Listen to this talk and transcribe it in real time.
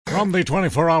From the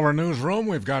 24-hour newsroom,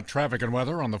 we've got traffic and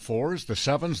weather on the 4s, the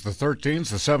 7s, the 13s,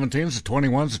 the 17s, the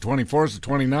 21s, the 24s, the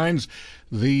 29s,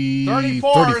 the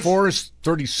 34s,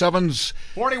 37s.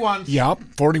 41s. Yeah,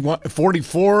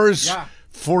 44s, yeah.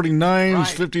 49s, Right.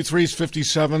 53s,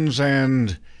 57s,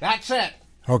 and... That's it.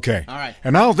 Okay. All right.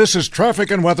 And now this is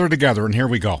traffic and weather together, and here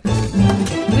we go.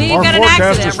 We've Our got an forecast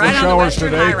accident is for right on the showers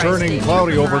western today, high-rise turning station.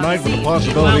 cloudy overnight with the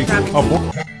possibility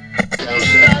of...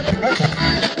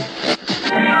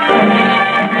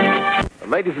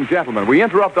 Ladies and gentlemen, we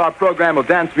interrupt our program of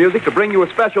dance music to bring you a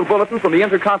special bulletin from the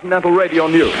Intercontinental Radio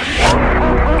News.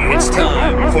 It's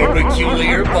time for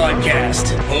Peculiar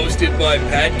Podcast, hosted by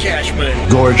Pat Cashman.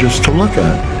 Gorgeous to look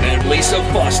at. And Lisa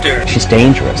Foster. She's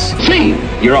dangerous. Scene,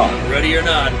 you're on. Ready or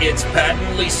not, it's Pat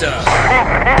and Lisa.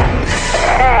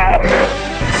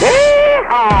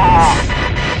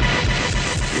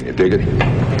 Can you dig it?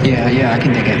 Yeah, I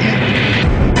can dig it,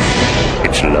 yeah.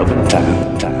 It's loving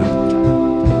time.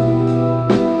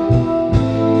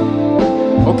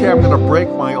 Okay, I'm going to break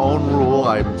my own rule.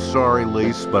 I'm sorry,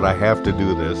 Lise, but I have to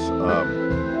do this.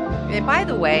 And by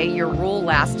the way, your rule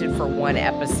lasted for one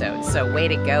episode, so way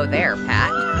to go there,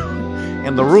 Pat.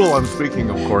 And the rule I'm speaking,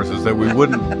 of course, is that we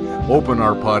wouldn't open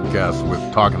our podcast with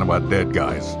talking about dead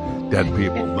guys, dead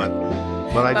people. But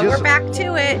we're back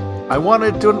to it. I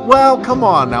wanted to, well, come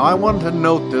on now. I wanted to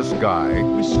note this guy.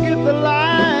 We skip the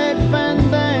light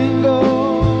fandango.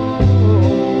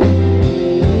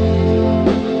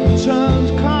 Turns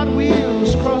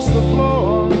cartwheels across the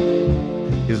floor.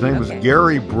 His name is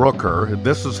Gary Brooker.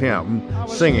 This is him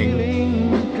singing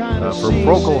for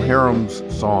Procol Harum's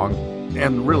song,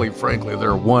 and really, frankly,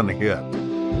 their one hit,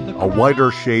 A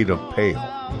Whiter Shade of Pale.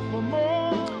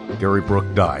 Gary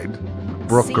Brooker died.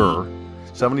 Brooker,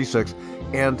 76.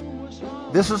 And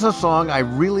this is a song I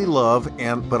really love,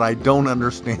 but I don't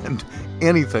understand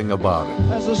anything about it.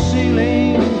 As the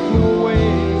ceiling flew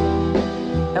away.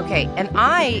 Okay, and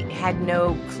I had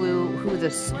no clue who the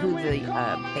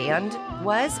band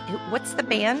was. What's the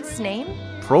band's name?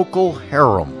 Procol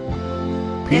Harum.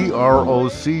 Procul-Harum.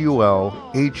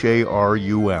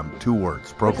 2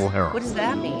 words. Procol Harum. What does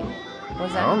that mean?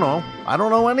 I don't know. I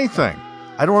don't know anything.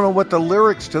 I don't know what the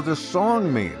lyrics to this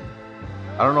song mean.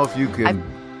 I don't know if you can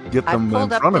get them in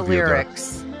front of you.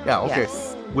 Lyrics. Yeah, okay.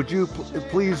 Yes. Would you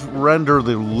please render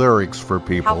the lyrics for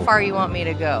people? How far you want me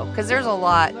to go? Because there's a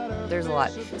lot.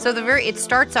 So it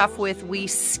starts off with, we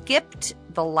skipped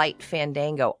the light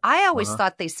fandango. I always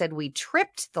thought they said we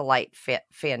tripped the light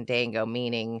fandango,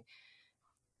 meaning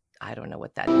I don't know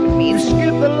what that means. We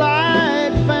skip the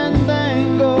light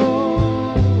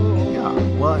fandango. Yeah,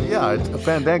 well, yeah,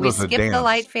 fandango's a dance. We skipped the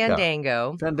light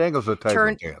fandango. Yeah. Fandango's a type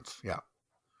of dance. Yeah.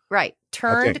 Right.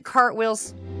 Turned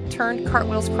cartwheels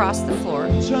across the floor.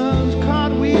 Turns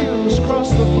cartwheels across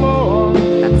the floor.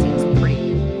 That seems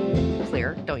pretty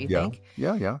clear, don't you think?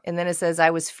 Yeah. And then it says, I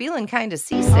was feeling kind of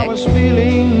seasick. I was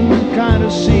feeling kind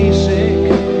of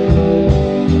seasick.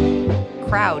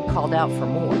 Crowd called out for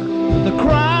more. The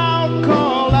crowd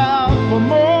called out for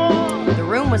more. The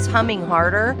room was humming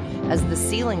harder as the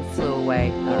ceiling flew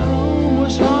away. The room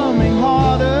was humming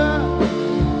harder.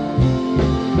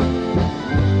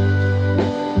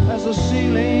 The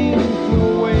ceiling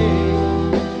flew away.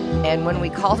 And when we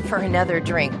called for another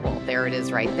drink, well, there it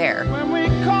is right there. When we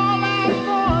call out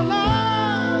for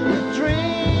another drink.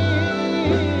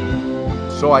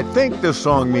 So I think this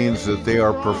song means that they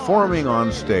are performing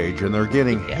on stage and they're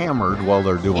getting hammered while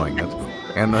they're doing it.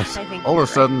 And all of a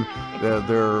sudden,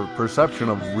 their perception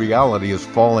of reality is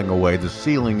falling away. The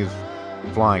ceiling is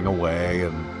flying away,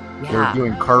 and they're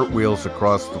doing cartwheels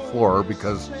across the floor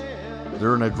because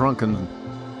they're in a drunken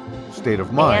state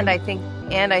of mind.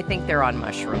 And I think they're on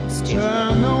mushrooms too.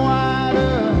 Turn the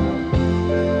whiter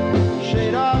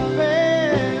shade of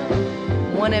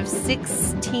pale. One of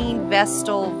 16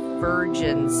 Vestal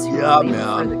virgins who leave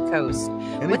for the coast.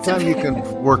 Anytime you can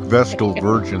work Vestal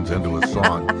virgins into a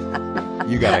song,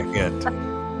 you got a hit.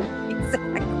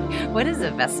 Exactly. What is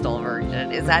a Vestal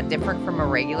virgin? Is that different from a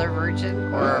regular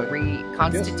virgin or a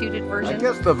reconstituted virgin? I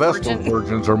guess the Vestal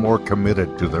virgins are more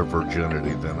committed to their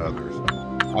virginity than others.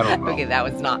 I don't know. Okay, that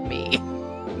was not me.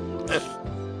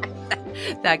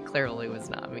 That clearly was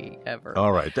not me ever.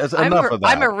 All right, that's enough of that.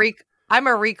 I'm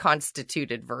a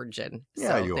reconstituted virgin.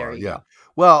 Yeah, so you there are. You go.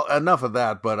 Well, enough of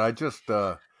that. But I just.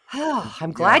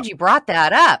 I'm glad you brought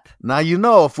that up. Now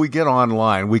if we get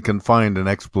online, we can find an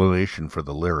explanation for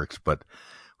the lyrics. But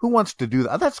who wants to do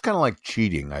that? That's kind of like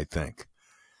cheating, I think.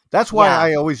 That's why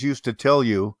I always used to tell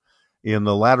you, in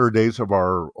the latter days of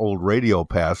our old radio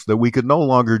past, that we could no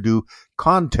longer do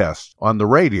contests on the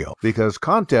radio, because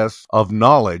contests of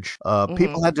knowledge,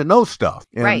 people had to know stuff.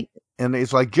 And, right. and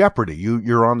it's like Jeopardy.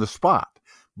 You're on the spot.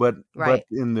 But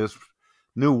in this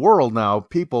new world now,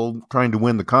 people trying to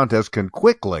win the contest can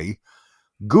quickly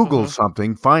Google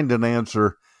something, find an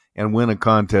answer, and win a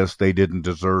contest they didn't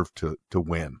deserve to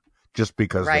win just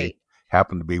because they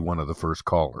happen to be one of the first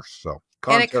callers. So,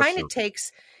 and it kind of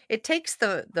takes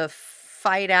the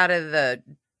fight out of the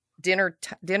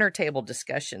dinner table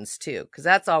discussions too, because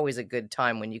that's always a good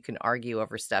time when you can argue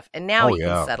over stuff. And now you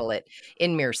can settle it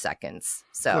in mere seconds.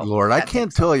 So, good Lord, I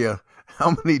can't tell you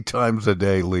how many times a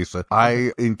day, Lisa,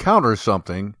 I encounter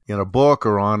something in a book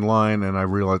or online, and I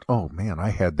realize, oh man, I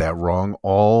had that wrong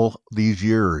all these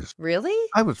years. Really?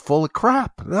 I was full of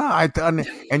crap.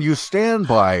 And you stand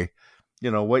by,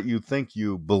 what you think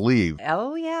you believe.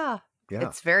 Oh yeah.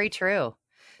 It's very true.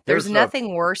 There's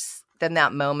nothing worse than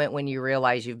that moment when you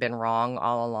realize you've been wrong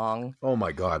all along. Oh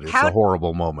my God, it's a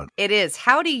horrible moment. It is.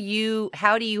 How do you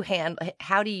handle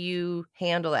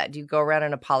that? Do you go around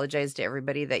and apologize to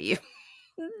everybody that you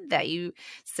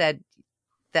said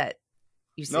that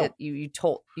you said you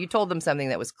told them something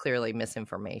that was clearly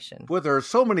misinformation? Well, there are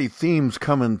so many themes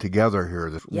coming together here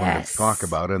that we want to talk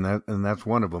about, and that's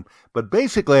one of them. But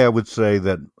basically, I would say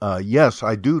that yes,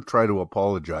 I do try to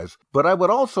apologize, but I would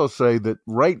also say that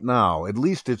right now, at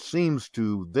least it seems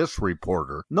to this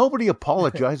reporter, nobody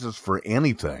apologizes for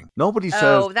anything. Nobody says,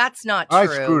 "Oh, that's not true." I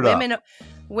screwed up.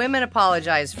 Women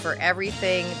apologize for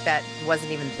everything that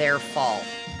wasn't even their fault.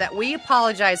 That we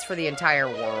apologize for the entire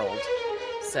world.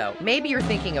 So maybe you're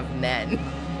thinking of men.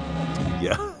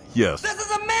 Yeah. Yes. This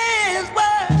is a man's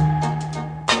world.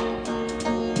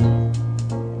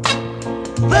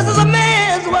 This is a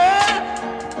man's world.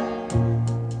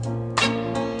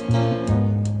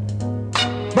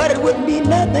 But it wouldn't be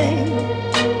nothing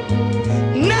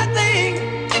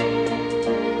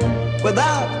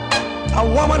without a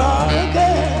woman or a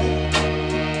girl.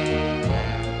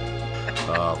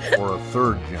 Or a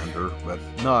third gender, but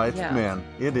no, it's men.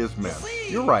 It is men.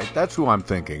 You're right. That's who I'm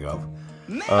thinking of.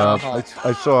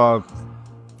 I saw,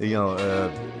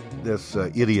 this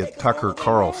idiot Tucker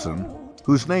Carlson,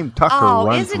 whose name Tucker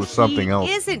runs with something else.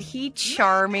 Isn't he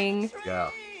charming? Yeah.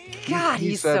 God,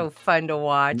 he's so fun to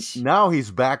watch. Now he's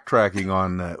backtracking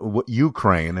on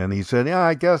Ukraine, and he said,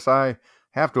 I guess I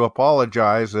have to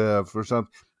apologize for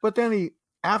something. But then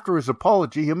after his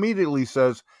apology, he immediately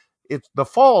says, the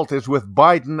fault is with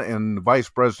Biden and Vice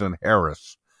President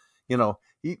Harris.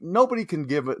 Nobody can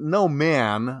give it. No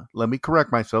man, let me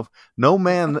correct myself, no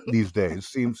man these days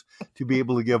seems to be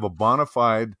able to give a bona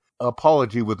fide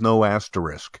apology with no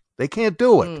asterisk. They can't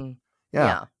do it.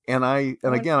 Yeah. And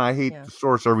again, I hate to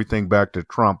source everything back to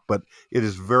Trump, but it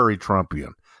is very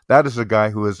Trumpian. That is a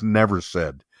guy who has never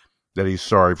said that he's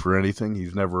sorry for anything.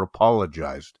 He's never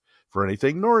apologized for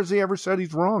anything, nor has he ever said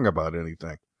he's wrong about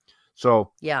anything.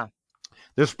 So,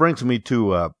 this brings me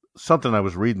to something I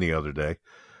was reading the other day.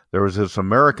 There was this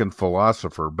American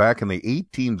philosopher back in the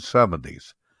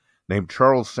 1870s named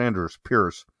Charles Sanders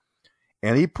Peirce,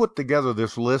 and he put together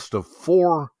this list of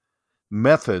 4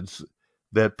 methods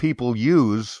that people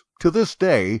use to this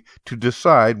day to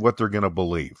decide what they're going to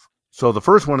believe. So the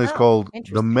first one is called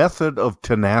the method of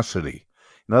tenacity.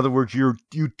 In other words, you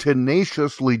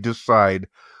tenaciously decide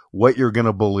what you're going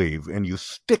to believe, and you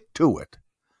stick to it,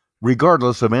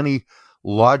 regardless of any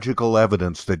logical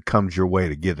evidence that comes your way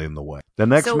to get in the way. The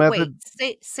next method.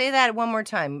 Wait, say that one more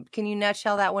time. Can you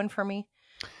nutshell that one for me?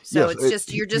 So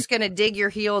yes, you're just going to dig your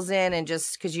heels in and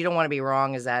just because you don't want to be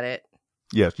wrong. Is that it?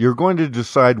 Yes, you're going to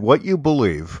decide what you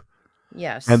believe.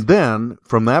 Yes. And then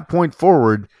from that point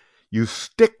forward, you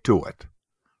stick to it,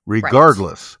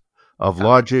 regardless of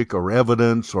logic or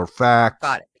evidence or facts.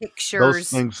 Got it. Pictures. Those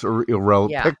things are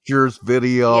irrelevant. Yeah. Pictures,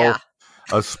 video,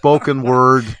 a spoken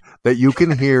word that you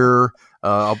can hear.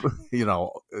 I'm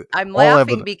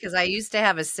laughing because I used to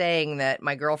have a saying that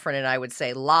my girlfriend and I would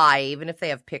say, lie, even if they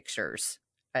have pictures.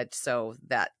 So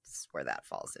that's where that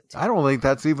falls into. I don't think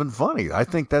that's even funny. I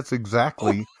think that's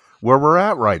exactly where we're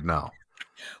at right now.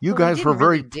 You guys were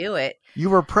very do it. You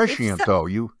were prescient though.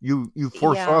 You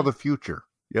foresaw the future.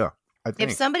 Yeah. I think.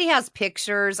 If somebody has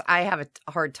pictures, I have a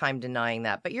hard time denying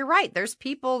that. But you're right. There's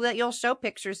people that you'll show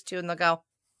pictures to and they'll go,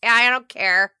 I don't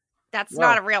care. That's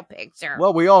not a real picture.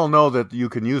 Well, we all know that you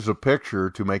can use a picture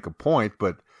to make a point,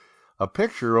 but a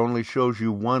picture only shows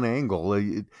you one angle.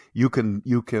 You can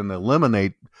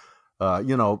eliminate,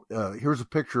 here's a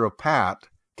picture of Pat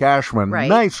Cashman. Right.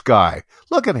 Nice guy.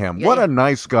 Look at him. Yeah. What a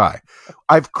nice guy.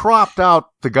 I've cropped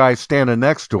out the guy standing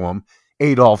next to him,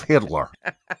 Adolf Hitler.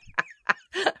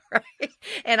 Right.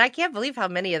 And I can't believe how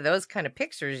many of those kind of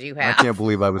pictures you have. I can't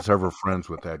believe I was ever friends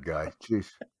with that guy. Jeez.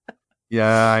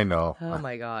 Yeah, I know. Oh,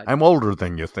 my God. I'm older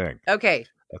than you think. Okay.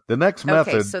 The next Okay,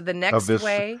 method so the next of this,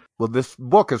 way. well, this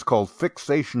book is called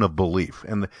Fixation of Belief.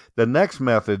 And the next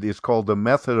method is called the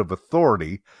method of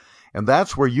authority. And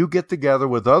that's where you get together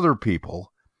with other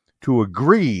people to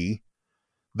agree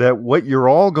that what you're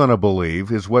all going to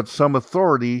believe is what some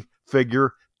authority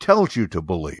figure tells you to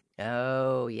believe.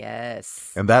 Oh,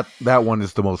 yes. And that one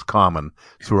is the most common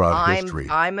throughout history.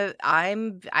 Not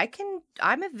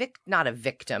a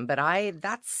victim, but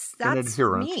that's An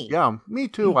adherent. me. Yeah, me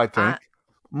too, I think.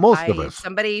 Most of us.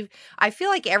 I feel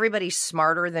like everybody's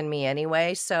smarter than me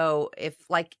anyway. So if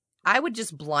I would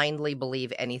just blindly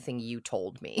believe anything you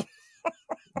told me.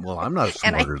 Well, I'm not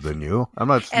smarter than you. I'm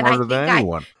not smarter than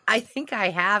anyone. I think I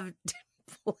have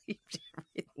believed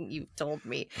everything you told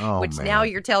me, which man. Now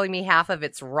you're telling me half of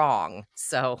it's wrong.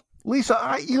 So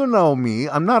Lisa, you know me.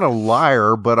 I'm not a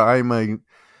liar, but I'm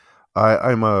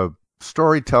a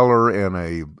storyteller and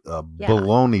a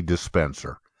baloney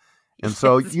dispenser. And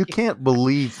so you can't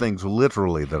believe things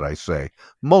literally that I say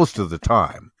most of the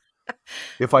time.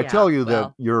 If I tell you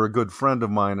that you're a good friend of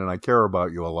mine and I care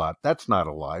about you a lot, that's not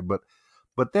a lie. But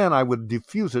then I would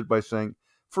diffuse it by saying,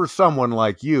 for someone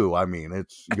like you, I mean,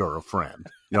 you're a friend.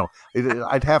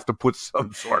 I'd have to put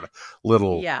some sort of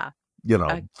little,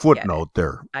 footnote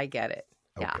there. I get it.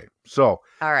 Yeah. Okay. So,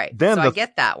 all right. Then I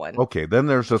get that one. Okay. Then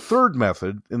there's a third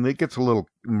method, and it gets a little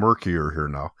murkier here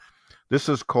now. This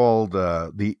is called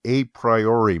the a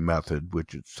priori method,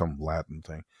 which is some Latin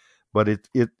thing. But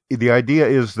the idea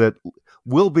is that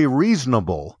we'll be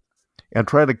reasonable and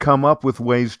try to come up with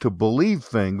ways to believe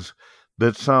things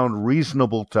that sound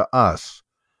reasonable to us,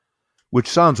 which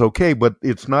sounds okay, but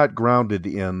it's not grounded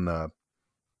in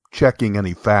checking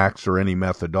any facts or any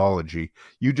methodology.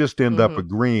 You just end up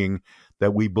agreeing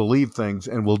that we believe things,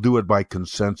 and we'll do it by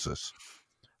consensus.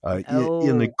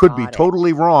 And it could be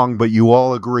totally wrong, but you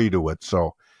all agree to it.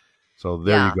 So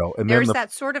there you go. And there's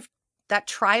that sort of that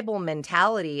tribal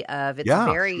mentality of it's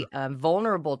very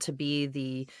vulnerable to be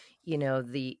the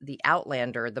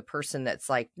outlander, the person that's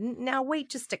like, now wait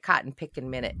just a cotton picking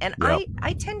minute. And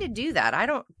I tend to do that. I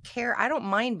don't care. I don't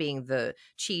mind being the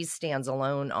cheese stands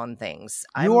alone on things.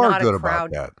 You are good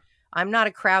about that. I'm not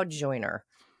a crowd joiner.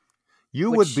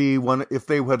 You would be one if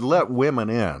they had let women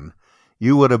in.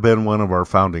 You would have been one of our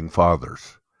founding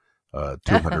fathers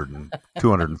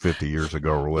 250 years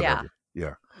ago or whatever.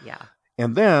 Yeah.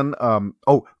 And then,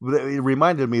 it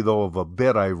reminded me, though, of a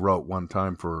bit I wrote one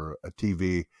time for a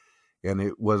TV, and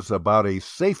it was about a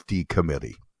safety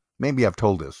committee. Maybe I've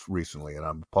told this recently, and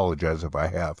I apologize if I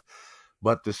have.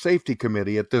 But the safety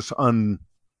committee at this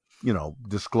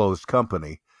disclosed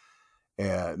company,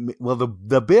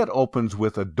 the bit opens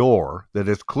with a door that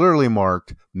is clearly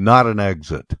marked, not an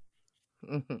exit.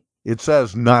 Mm-hmm. It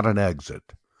says not an exit.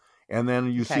 And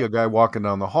then you see a guy walking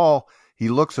down the hall. He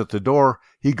looks at the door.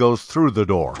 He goes through the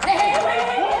door.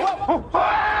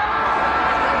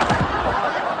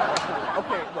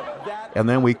 And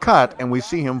then we cut and we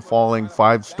see him falling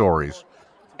 5 stories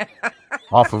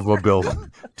off of a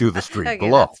building to the street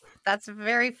below. That's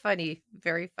very funny.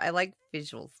 I like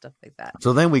visual stuff like that.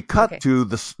 So then we cut to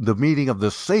the meeting of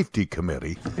the safety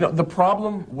committee. The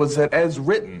problem was that as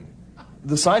written,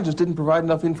 the sign just didn't provide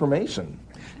enough information.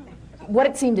 What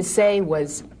it seemed to say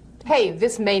was, hey,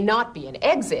 this may not be an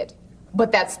exit,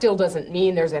 but that still doesn't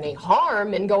mean there's any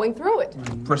harm in going through it.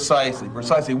 Precisely.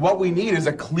 What we need is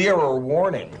a clearer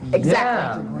warning.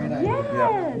 Exactly.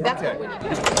 Yeah. That's what we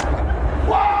need.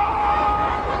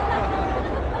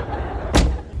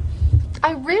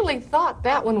 I really thought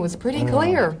that one was pretty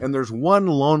clear. And there's one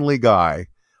lonely guy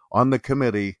on the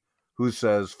committee who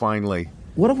says, finally,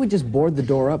 what if we just board the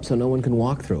door up so no one can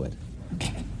walk through it?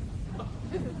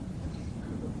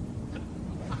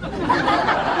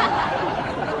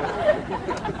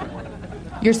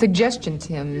 Your suggestion,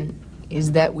 Tim,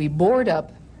 is that we board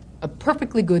up a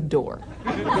perfectly good door.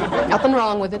 Nothing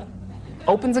wrong with it.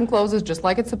 Opens and closes just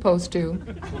like it's supposed to.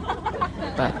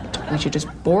 But we should just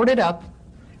board it up.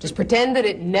 Just pretend that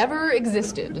it never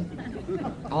existed.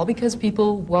 All because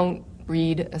people won't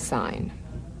read a sign.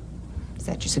 Is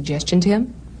that your suggestion,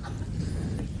 Tim?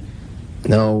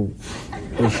 No,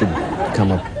 we should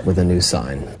come up with a new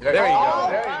sign. There you go.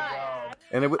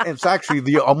 And it's actually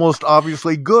the almost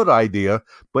obviously good idea,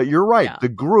 but you're right. Yeah. The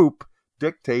group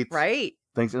dictates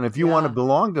things. And if you want to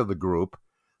belong to the group,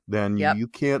 then you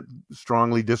can't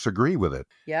strongly disagree with it.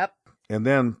 Yep. And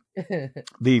then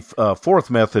the fourth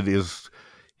method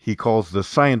he calls the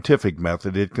scientific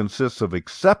method. It consists of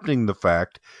accepting the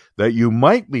fact that you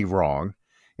might be wrong.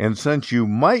 And since you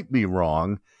might be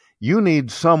wrong, you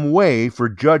need some way for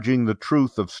judging the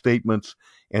truth of statements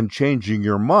and changing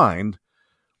your mind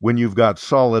when you've got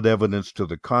solid evidence to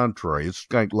the contrary. It's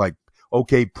kind of like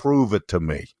okay, prove it to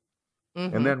me.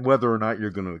 Mm-hmm. And then whether or not you're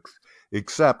going to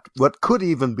accept what could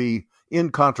even be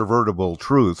incontrovertible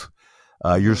truth,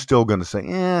 you're still going to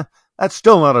say, that's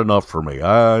still not enough for me.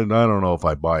 I don't know if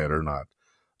I buy it or not.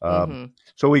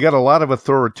 So we got a lot of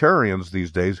authoritarians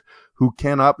these days who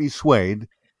cannot be swayed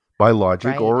by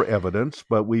logic or evidence,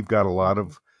 but we've got a lot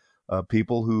of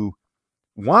people who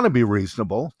want to be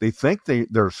reasonable. They think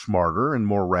they're smarter and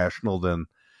more rational than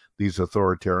these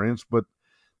authoritarians, but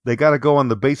they got to go on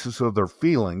the basis of their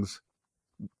feelings,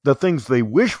 the things they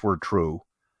wish were true,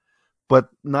 but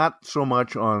not so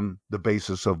much on the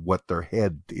basis of what their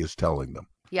head is telling them.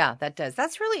 Yeah, that does.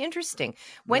 That's really interesting.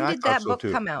 When did that book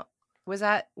come out? Was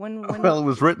that when? Well, it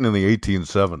was written in the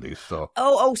 1870s. So.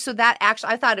 So that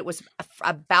actually, I thought it was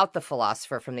about the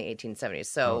philosopher from the 1870s.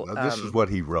 So this is what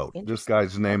he wrote. This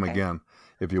guy's name, again,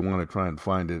 if you want to try and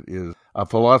find it, is a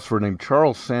philosopher named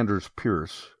Charles Sanders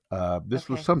Peirce. This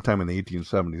was sometime in the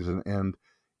 1870s, and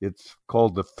it's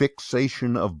called The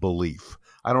Fixation of Belief.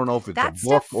 I don't know if it's a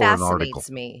book or an article. That stuff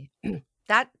fascinates me.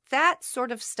 That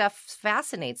sort of stuff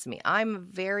fascinates me. I'm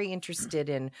very interested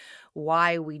in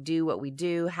why we do what we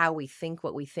do, how we think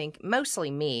what we think.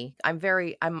 Mostly me.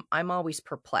 I'm always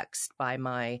perplexed by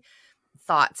my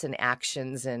thoughts and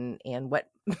actions and what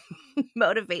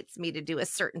motivates me to do a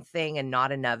certain thing and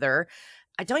not another.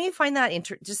 Don't you find that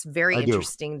just very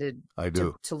interesting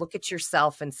to look at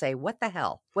yourself and say, what the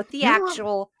hell? What the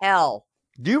actual hell?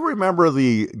 Do you remember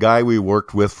the guy we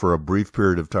worked with for a brief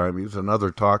period of time? He was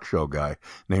another talk show guy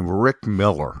named Rick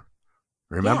Miller.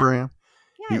 Remember him?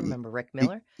 Yeah, I remember Rick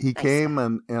Miller. He came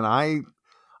and I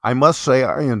must say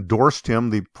I endorsed him.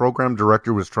 The program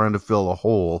director was trying to fill a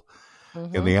hole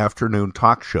in the afternoon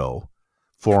talk show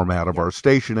format of our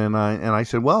station, and I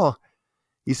said, well,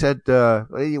 he said,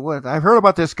 I've heard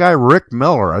about this guy Rick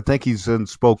Miller. I think he's in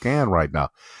Spokane right now.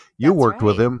 You worked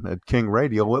with him at King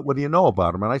Radio. What do you know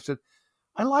about him? And I said,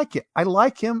 I like it. I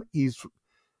like him. He's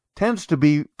tends to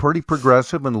be pretty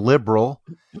progressive and liberal,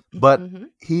 but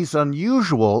he's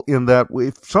unusual in that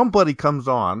if somebody comes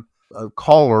on, a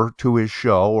caller to his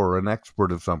show or an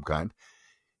expert of some kind,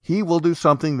 he will do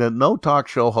something that no talk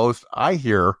show host I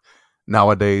hear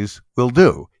nowadays will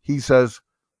do. He says,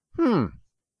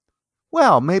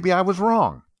 well, maybe I was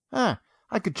wrong. I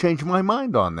could change my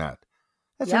mind on that.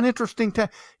 That's an interesting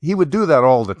he would do that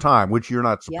all the time, which you're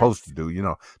not supposed to do. You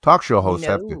know, talk show hosts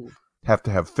have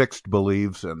to have fixed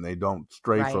beliefs, and they don't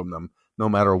stray from them no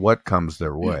matter what comes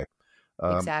their way.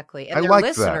 Exactly. And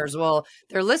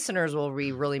their listeners will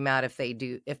be really mad if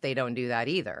they don't do that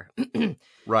either.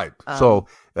 Right. So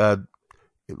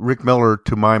Rick Miller,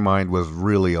 to my mind, was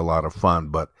really a lot of fun,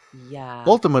 but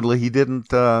ultimately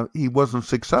he wasn't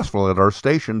successful at our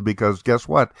station because guess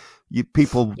what?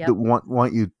 People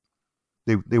want you.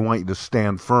 They want you to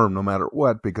stand firm no matter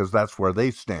what, because that's where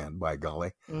they stand, by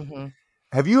golly.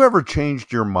 Have you ever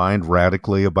changed your mind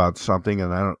radically about something?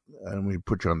 And I don't mean to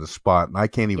put you on the spot, and I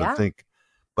can't even think,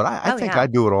 but I think I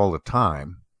do it all the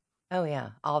time. Oh yeah,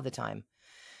 all the time.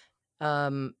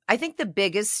 I think the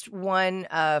biggest one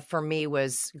for me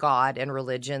was God and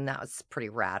religion. That was pretty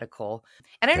radical.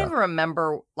 And I don't even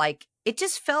remember, like, it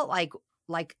just felt like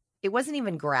it wasn't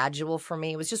even gradual for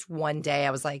me. It was just one day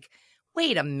I was like,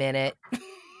 wait a minute.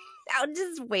 Now,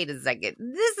 just wait a second.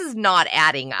 This is not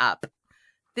adding up.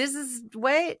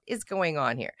 What is going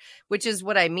on here? Which is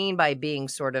what I mean by being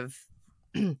sort of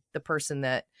the person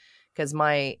that, because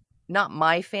not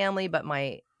my family, but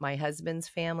my husband's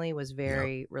family was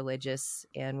very religious,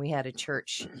 and we had a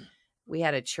church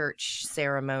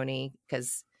ceremony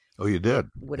because you did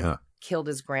would have killed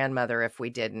his grandmother if we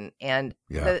didn't. And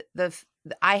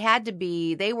I had to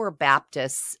be. They were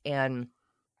Baptists, and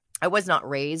I was not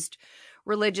raised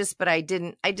religious, but I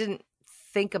didn't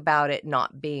think about it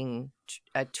not being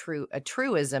a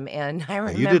truism. And I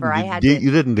remember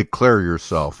you didn't declare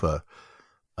yourself an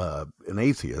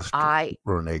atheist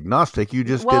or an agnostic. You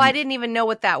just I didn't even know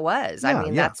what that was. I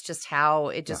mean, that's just how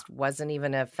it just wasn't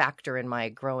even a factor in my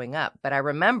growing up. But I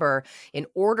remember in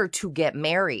order to get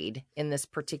married in this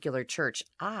particular church,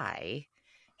 I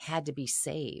had to be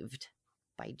saved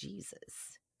by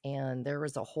Jesus. And there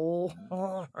was a whole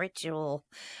ritual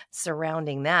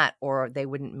surrounding that, or they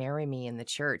wouldn't marry me in the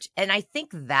church. And I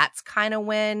think that's kind of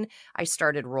when I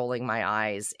started rolling my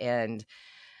eyes, and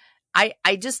I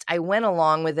went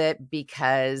along with it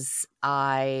because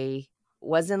I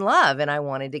was in love and I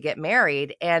wanted to get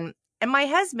married. And my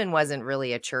husband wasn't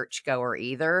really a churchgoer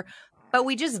either, but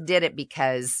we just did it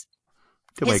because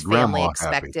his family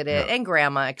expected it and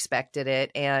grandma expected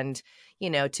it. And, you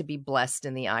know, to be blessed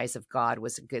in the eyes of God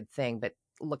was a good thing. But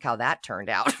look how that turned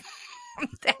out.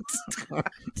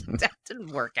 that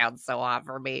didn't work out so hot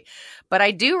for me. But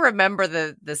I do remember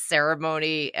the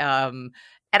ceremony.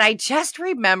 And I just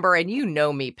remember, and you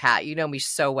know me, Pat, you know me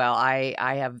so well. I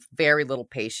have very little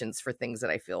patience for things that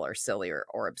I feel are silly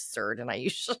or absurd, and I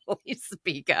usually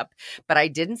speak up. But I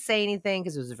didn't say anything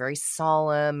because it was very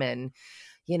solemn, and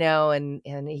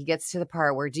and he gets to the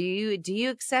part where do you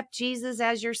accept Jesus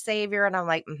as your savior? And I'm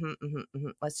like,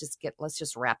 let's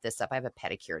just wrap this up. I have a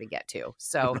pedicure to get to,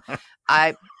 so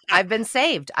I've been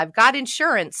saved. I've got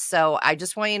insurance, so I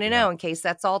just want you to know in case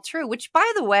that's all true. Which, by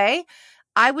the way,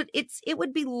 it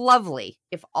would be lovely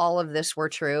if all of this were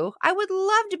true. I would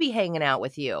love to be hanging out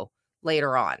with you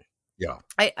later on. Yeah.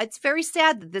 It's very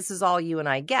sad that this is all you and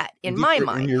I get in my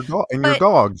mind. And your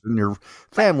dogs and your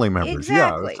family members.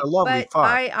 Exactly. Yeah, it's a lovely but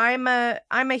thought.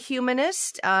 I'm a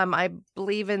humanist. I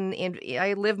believe in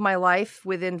I live my life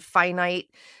within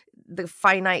the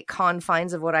finite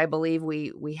confines of what I believe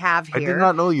we have here. I did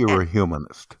not know you were a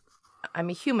humanist. I'm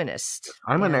a humanist.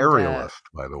 I'm an aerialist,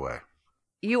 by the way.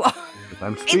 You are.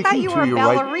 I'm speaking I thought you were a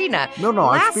ballerina. No,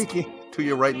 I'm speaking to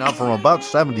you right now from about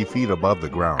 70 feet above the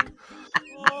ground.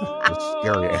 It's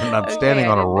scary, and I'm standing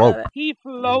on a rope. He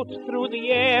floats through the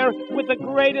air with the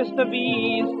greatest of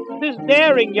ease. This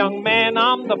daring young man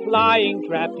on the flying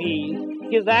trapeze.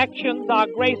 His actions are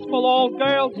graceful, all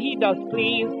girls he does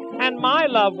please, and my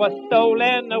love was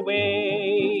stolen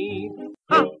away.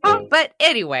 But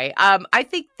anyway, I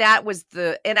think that was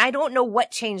and I don't know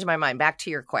what changed my mind. Back to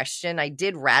your question, I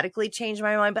did radically change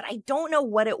my mind, but I don't know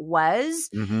what it was.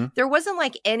 Mm-hmm. There wasn't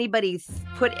like anybody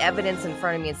put evidence in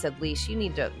front of me and said, Leash, you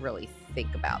need to really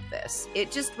think about this.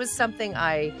 It just was something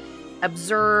I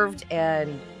observed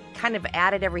and kind of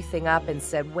added everything up and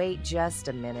said, wait just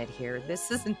a minute here. This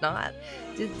doesn't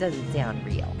sound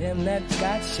real. Then that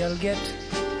God shall get,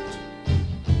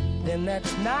 then that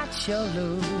not shall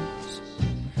lose.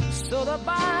 So the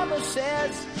Bible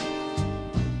says,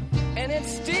 and it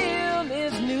still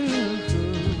is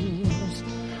news.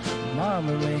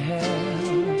 Mama may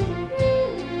have,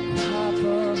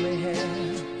 Papa may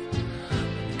have,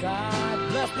 God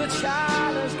bless the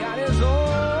child has got his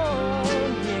own,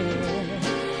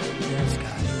 that's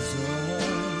got his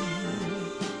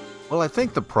own. Well, I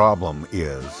think the problem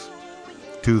is,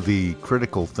 to the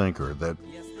critical thinker, that,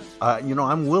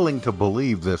 I'm willing to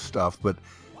believe this stuff, but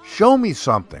show me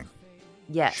something.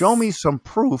 Yes. Show me some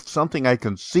proof, something I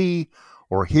can see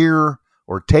or hear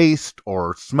or taste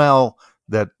or smell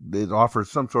that it offers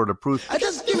some sort of proof.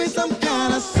 Just give me some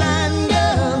kind of sign,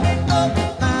 girl.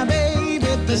 Oh, my baby,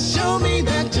 to show me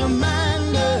that you're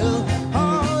mine, girl.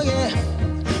 Oh,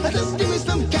 yeah. Just give me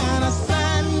some kind of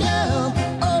sign, girl.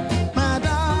 Oh, my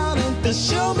darling, to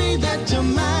show me that you're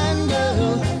mine,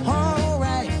 girl. All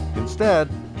right. Instead,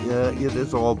 it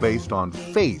is all based on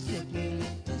faith.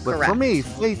 But Correct. For me,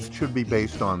 faith should be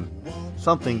based on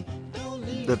something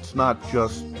that's not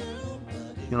just,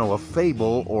 a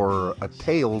fable or a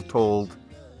tale told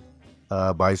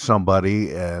by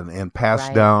somebody and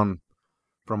passed down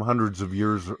from hundreds of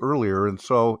years earlier. And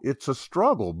so it's a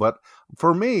struggle. But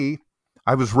for me,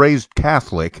 I was raised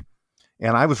Catholic,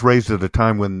 and I was raised at a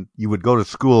time when you would go to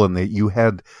school and you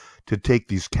had to take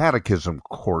these catechism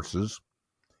courses,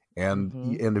 and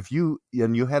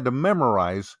you had to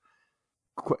memorize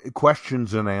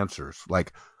questions and answers,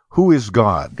 like, who is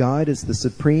God? God is the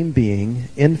supreme being,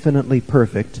 infinitely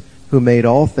perfect, who made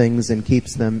all things and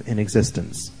keeps them in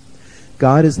existence.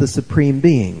 God is the supreme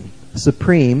being.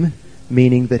 Supreme,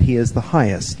 meaning that he is the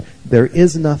highest. There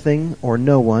is nothing or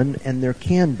no one, and there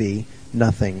can be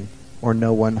nothing or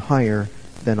no one higher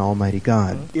than Almighty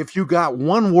God. If you got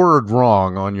one word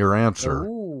wrong on your answer,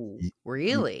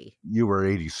 really? You were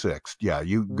 86th. Yeah,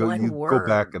 you go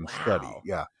back and study.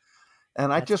 Yeah.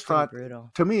 And I just thought,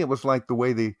 brutal. To me, it was like the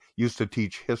way they used to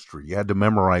teach history. You had to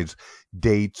memorize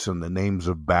dates and the names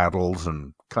of battles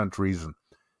and countries,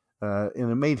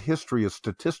 and it made history a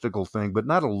statistical thing, but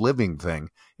not a living thing,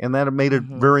 and that made it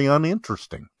very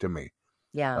uninteresting to me.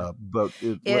 Yeah, but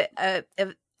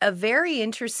a very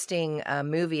interesting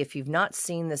movie. If you've not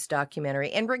seen this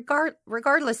documentary, and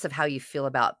regardless of how you feel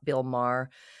about Bill Maher,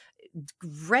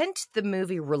 rent the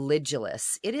movie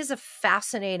Religious. It is a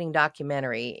fascinating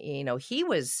documentary. He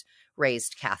was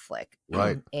raised Catholic,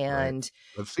 right? And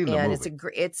I've seen the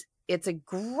movie. It's a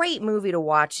great movie to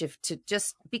watch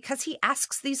because he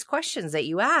asks these questions that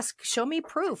you ask. Show me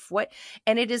proof.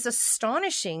 And it is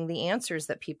astonishing the answers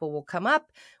that people will come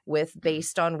up with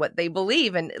based on what they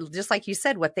believe, and just like you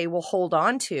said, what they will hold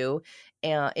on to.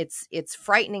 It's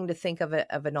frightening to think of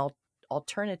an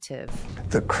alternative.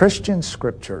 The Christian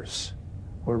scriptures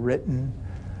were written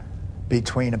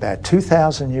between about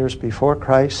 2,000 years before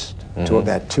Christ to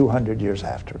about 200 years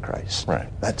after Christ. Right.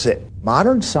 That's it.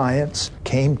 Modern science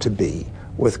came to be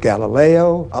with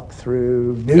Galileo, up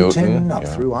through Newton, up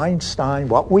through Einstein.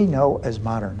 What we know as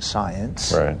modern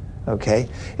science, okay,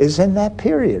 is in that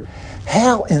period.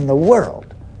 How in the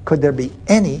world could there be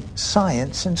any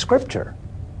science in Scripture?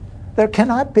 There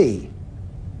cannot be.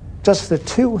 Just the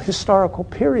two historical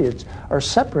periods are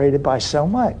separated by so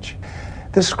much.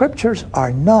 The Scriptures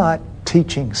are not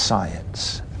teaching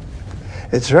science.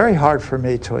 It's very hard for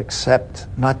me to accept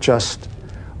not just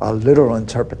a literal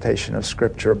interpretation of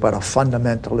Scripture, but a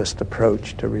fundamentalist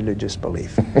approach to religious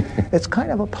belief. It's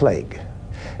kind of a plague.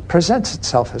 It presents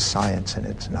itself as science, and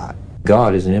it's not.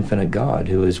 God is an infinite God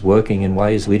who is working in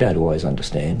ways we don't always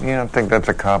understand. You don't think that's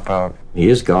a cop-out? He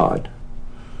is God.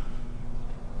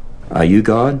 Are you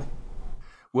God?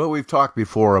 Well, we've talked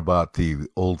before about the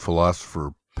old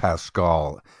philosopher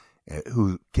Pascal,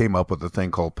 who came up with a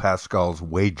thing called Pascal's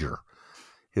wager.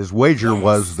 His wager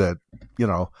was that,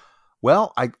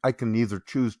 well, I can either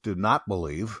choose to not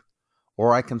believe,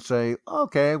 or I can say,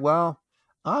 okay, well,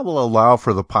 I will allow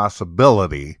for the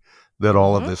possibility that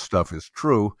all of this stuff is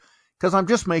true, because I'm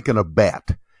just making a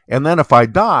bet. And then if I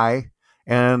die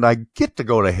and I get to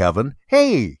go to heaven,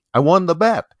 hey, I won the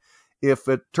bet. If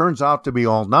it turns out to be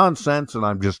all nonsense and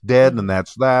I'm just dead and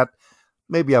that's that,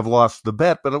 maybe I've lost the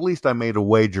bet, but at least I made a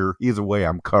wager. Either way,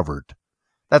 I'm covered.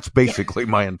 That's basically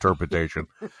my interpretation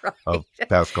of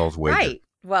Pascal's wager. Right.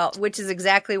 Well, which is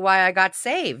exactly why I got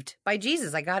saved by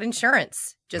Jesus. I got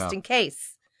insurance just in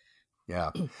case.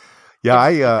 Yeah. Yeah,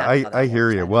 I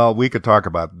hear you. Well, we could talk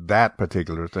about that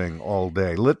particular thing all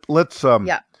day. Let's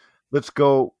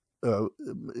go at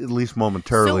least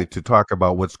momentarily to talk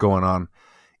about what's going on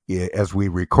as we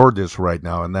record this right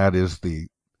now, and that is the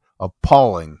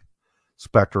appalling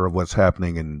specter of what's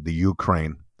happening in the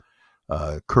Ukraine,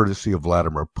 courtesy of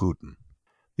Vladimir Putin.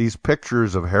 These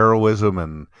pictures of heroism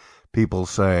and people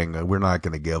saying, we're not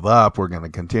going to give up, we're going to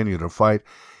continue to fight.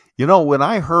 When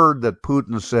I heard that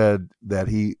Putin said that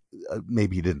he,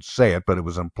 maybe he didn't say it, but it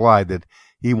was implied that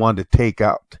he wanted to take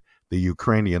out the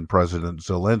Ukrainian President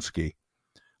Zelensky,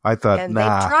 I thought, and they've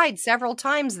tried several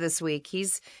times this week.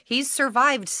 He's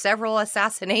survived several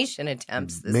assassination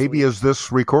attempts this maybe week. As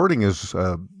this recording is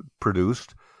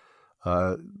produced,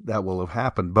 that will have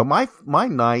happened. But my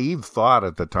naive thought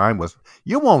at the time was,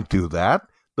 you won't do that.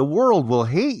 The world will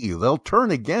hate you. They'll turn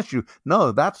against you.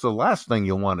 No, that's the last thing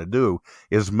you'll want to do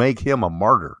is make him a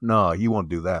martyr. No, he won't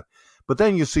do that. But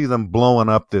then you see them blowing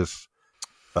up this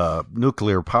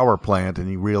nuclear power plant, and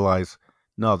you realize,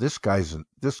 no, this guy's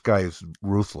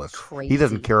ruthless. Crazy. He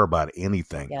doesn't care about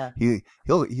anything. Yeah.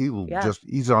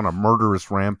 He's on a murderous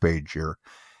rampage here.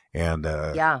 And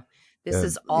this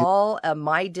is all a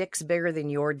my dick's bigger than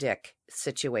your dick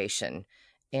situation.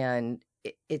 And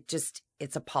it's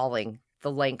appalling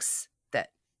the lengths that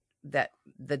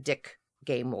the dick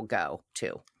game will go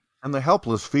to. And the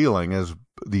helpless feeling, as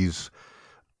these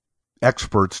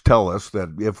experts tell us, that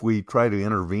if we try to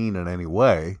intervene in any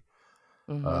way,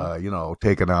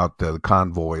 taking out the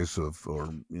convoys or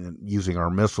using our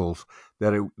missiles,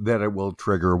 that it will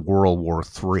trigger World War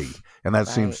III, and that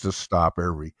seems to stop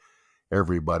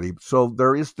everybody. So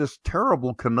there is this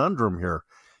terrible conundrum here.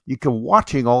 You can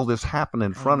watching all this happen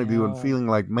in front of you and feeling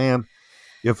like, man,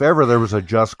 if ever there was a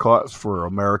just cause for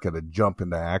America to jump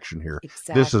into action here,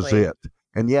 this is it.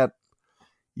 And yet,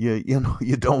 you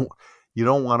don't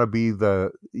want to be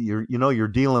you're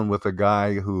dealing with a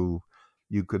guy who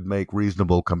you could make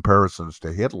reasonable comparisons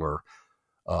to Hitler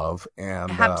of,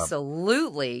 and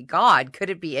absolutely. God,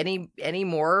 could it be any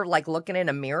more like looking in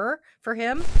a mirror for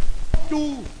him?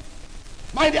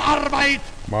 My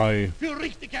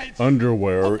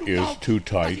underwear is too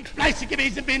tight.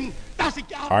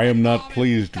 I am not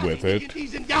pleased with it.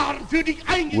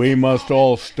 We must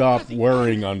all stop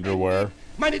wearing underwear,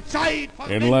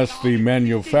 unless the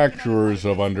manufacturers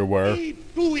of underwear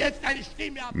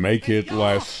make it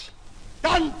less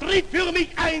tight.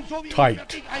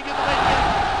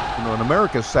 And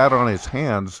America sat on its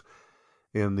hands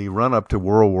in the run-up to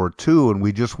World War II, and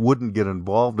we just wouldn't get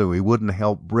involved, and we wouldn't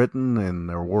help Britain in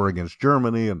their war against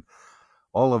Germany and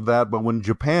all of that. But when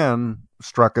Japan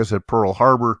struck us at Pearl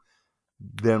Harbor,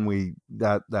 then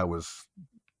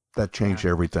that changed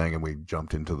everything, and we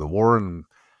jumped into the war, and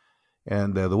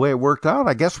the way it worked out,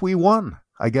 I guess we won.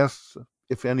 I guess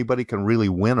if anybody can really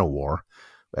win a war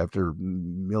after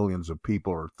millions of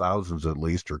people, or thousands at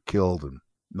least, are killed and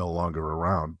no longer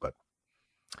around. But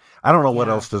I don't know what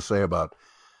else to say about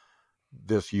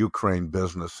this Ukraine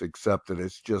business, except that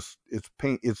it's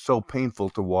so painful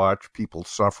to watch people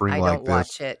suffering like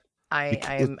this. I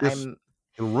don't watch it.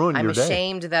 It'll ruin I'm your day.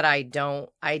 ashamed that I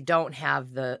don't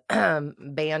have the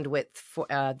bandwidth for.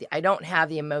 I don't have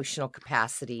the emotional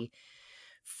capacity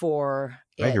for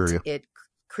it. I hear you. It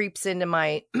creeps into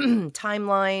my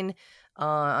timeline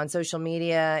on social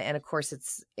media, and of course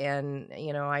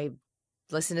I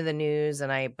listen to the news,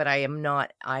 but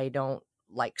I don't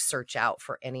like search out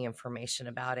for any information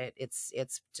about it. It's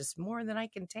just more than I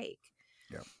can take.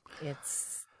 Yeah.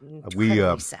 It's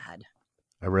incredibly sad.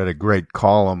 I read a great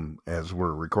column as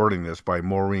we're recording this by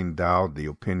Maureen Dowd, the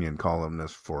opinion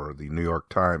columnist for the New York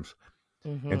Times.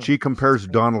 Mm-hmm. And she compares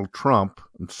Donald Trump,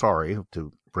 I'm sorry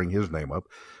to bring his name up,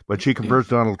 but she compares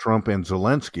Donald Trump and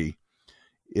Zelensky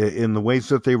in the ways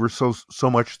that they were so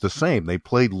much the same. They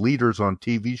played leaders on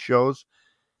TV shows.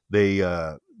 They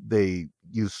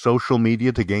used social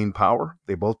media to gain power.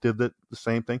 They both did the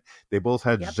same thing. They both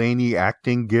had zany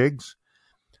acting gigs.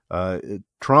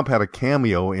 Trump had a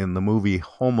cameo in the movie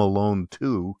Home Alone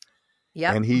 2,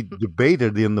 and he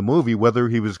debated in the movie whether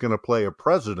he was going to play a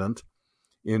president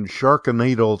in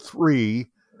Sharknado 3,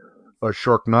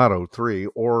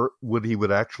 or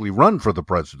would actually run for the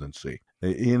presidency.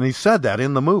 And he said that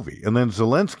in the movie. And then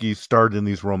Zelensky starred in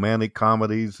these romantic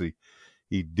comedies.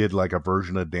 He did like a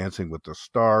version of Dancing with the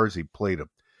Stars. He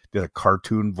did a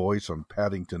cartoon voice on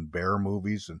Paddington Bear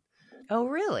movies. Oh,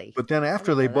 really? But then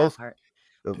after they both,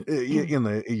 in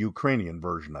the Ukrainian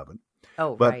version of it.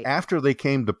 Oh, but right. after they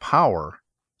came to power,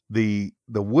 the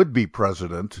would-be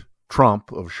president,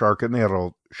 Trump of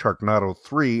Sharknado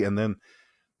 3, and then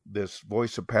this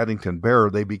voice of Paddington Bear,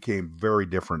 they became very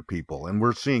different people. And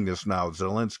we're seeing this now.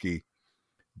 Zelensky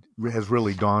has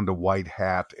really donned a white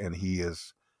hat, and he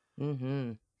is...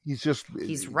 Mm-hmm.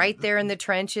 He's right there in the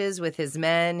trenches with his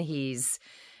men. He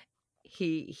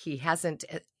hasn't,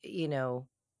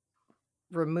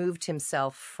 removed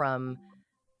himself from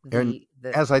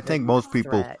as I think most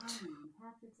people...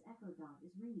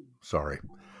 Sorry.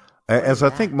 As I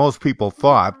think most people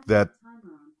thought that...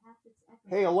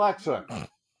 Hey, Alexa,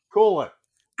 cool it.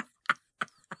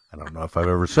 I don't know if I've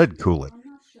ever said cool it.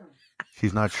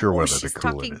 She's not sure whether to cool it. She's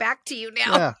talking back to you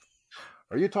now. Yeah.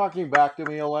 Are you talking back to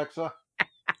me, Alexa?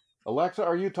 Alexa,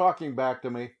 are you talking back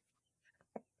to me?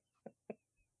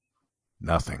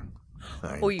 Nothing.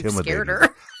 You scared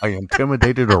her. I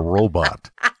intimidated a robot.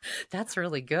 That's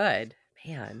really good,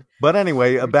 man. But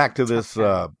anyway, back to this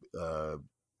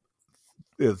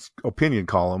opinion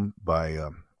column by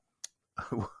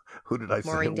who did I say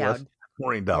Maureen it Dowd. was?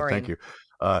 Maureen Dowd. Thank you.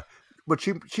 But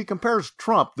she compares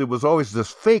Trump. There was always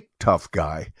this fake tough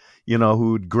guy,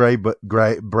 who would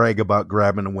brag about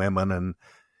grabbing women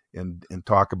and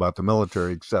talk about the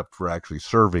military, except for actually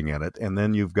serving in it. And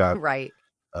then you've got right.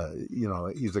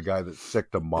 He's a guy that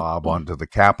sicked a mob onto the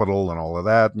Capitol and all of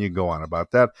that, and you go on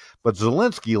about that. But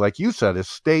Zelensky, like you said, has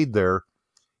stayed there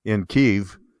in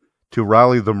Kyiv to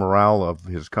rally the morale of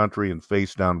his country and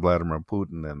face down Vladimir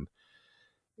Putin,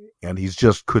 and he's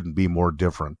just couldn't be more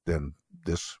different than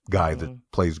this guy that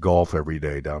plays golf every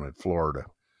day down in Florida.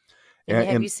 And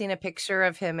have you seen a picture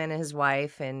of him and his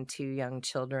wife and 2 young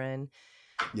children?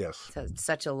 Yes. So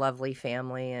such a lovely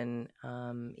family, and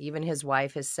even his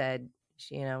wife has said,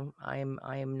 I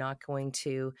am not going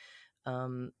to,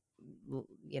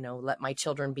 let my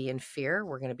children be in fear.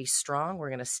 We're going to be strong. We're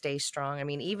going to stay strong. I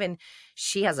mean, even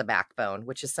she has a backbone,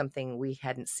 which is something we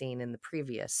hadn't seen in the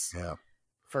previous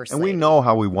first. And we know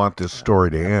how we want this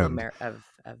story to end of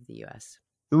the U.S.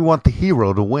 We want the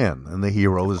hero to win, and the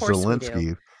hero is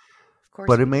Zelensky.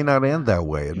 But it may not end that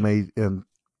way. It may end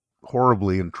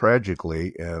horribly and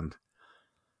tragically, and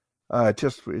it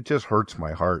just hurts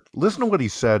my heart. Listen to what he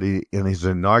said in his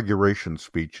inauguration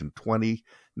speech in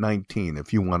 2019,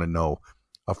 if you want to know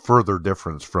a further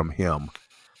difference from him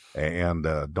and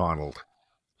Donald.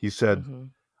 He said,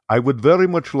 I would very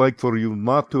much like for you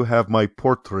not to have my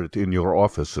portrait in your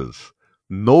offices.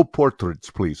 No portraits,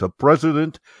 please. A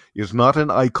president is not an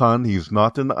icon. He's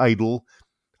not an idol.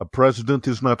 A president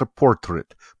is not a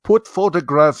portrait. Put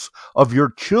photographs of your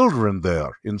children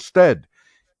there instead.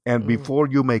 And before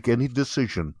you make any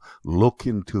decision, look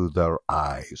into their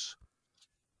eyes.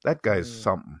 That guy's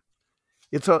something.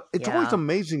 It's always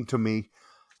amazing to me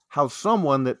how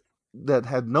someone that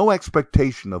had no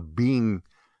expectation of being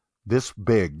this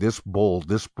big, this bold,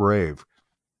 this brave,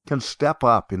 can step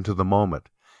up into the moment.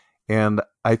 And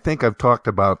I think I've talked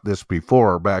about this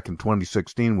before, back in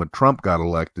 2016 when Trump got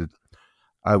elected.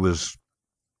 I was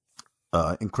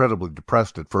incredibly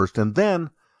depressed at first, and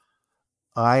then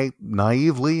I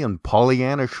naively and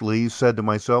Pollyannishly said to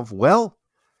myself, well,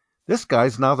 this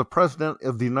guy's now the president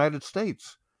of the United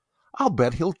States. I'll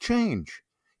bet he'll change.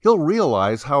 He'll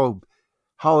realize how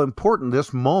important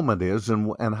this moment is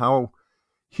and how,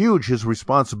 huge his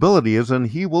responsibility is, and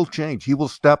he will change. He will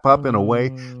step up in a way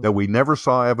that we never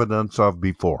saw evidence of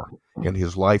before in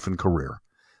his life and career.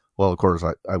 Well, of course,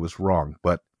 I was wrong,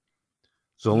 but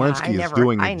Zelensky is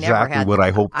doing exactly what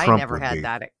I hoped Trump would be.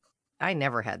 I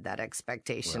never had that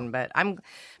expectation, but I'm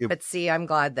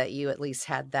glad that you at least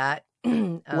had that.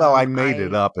 Well, I made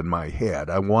it up in my head.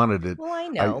 I wanted it. Well, I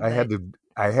know.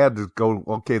 I had to go,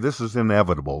 okay, this is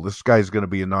inevitable. This guy's going to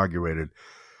be inaugurated.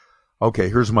 Okay,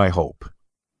 here's my hope.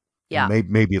 Yeah.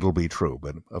 Maybe it'll be true,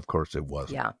 but of course it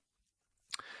wasn't. Yeah.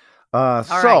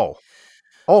 Right.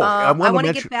 I want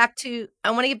to get back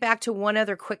to one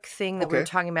other quick thing that we were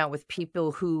talking about with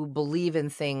people who believe in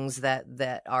things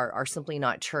that are simply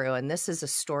not true. And this is a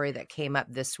story that came up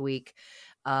this week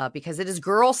because it is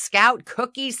Girl Scout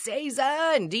cookie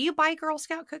season. Do you buy Girl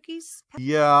Scout cookies?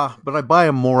 Yeah, but I buy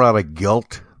them more out of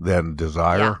guilt than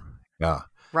desire. Yeah.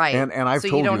 Right. And I've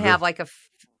told you, you don't have like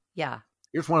yeah.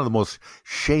 Here's one of the most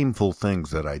shameful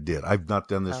things that I did. I've not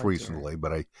done this recently,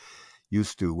 but I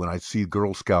used to when I see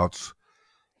Girl Scouts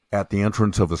at the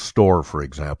entrance of a store, for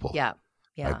example. Yeah.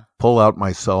 I pull out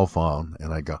my cell phone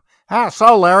and I go,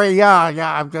 so Larry,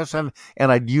 I'm just, and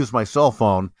I'd use my cell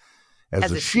phone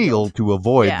as a shield to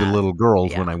avoid the little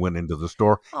girls when I went into the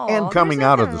store and coming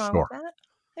out of the store.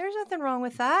 There's nothing wrong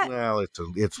with that. Well,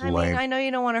 it's lame. I mean, I know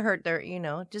you don't want to hurt their,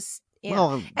 just. Yeah.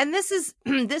 Well, and this is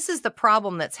the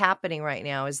problem that's happening right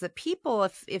now is that people,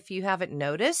 if you haven't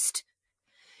noticed,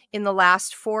 in the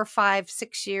last 4, 5,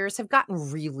 6 years have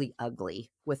gotten really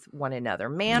ugly with one another.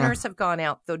 Manners have gone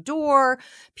out the door.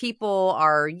 People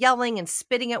are yelling and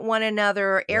spitting at one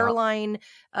another. Airline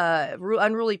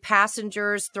unruly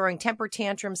passengers throwing temper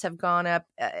tantrums have gone up.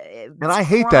 And I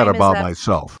hate that about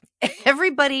myself.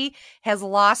 Everybody has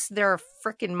lost their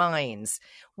frickin' minds.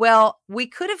 Well, we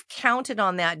could have counted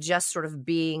on that just sort of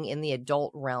being in the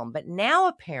adult realm. But now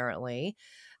apparently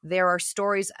there are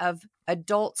stories of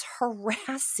adults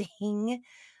harassing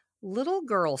little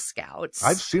Girl Scouts.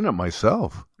 I've seen it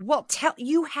myself. Well,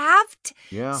 you have.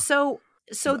 Yeah. So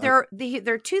there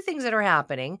are two things that are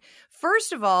happening.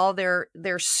 First of all,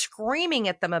 they're screaming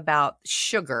at them about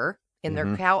sugar and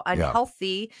how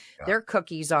unhealthy their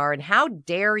cookies are, and how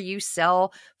dare you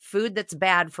sell food that's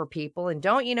bad for people? And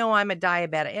don't you know I'm a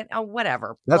diabetic? And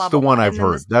whatever. That's the one I've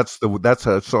heard.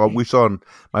 So we saw.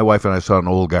 My wife and I saw an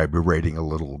old guy berating a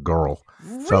little girl.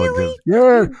 Really?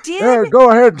 Yeah,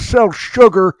 go ahead and sell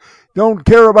sugar. Don't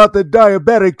care about the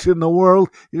diabetics in the world.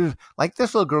 Like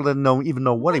this little girl didn't even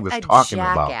know what he was talking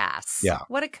about. Jackass. Yeah.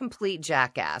 What a complete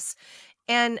jackass.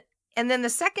 And then the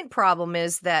second problem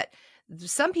is that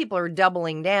some people are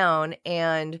doubling down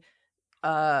and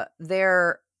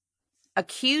they're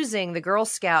accusing the Girl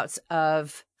Scouts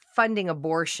of funding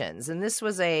abortions. And this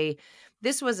was a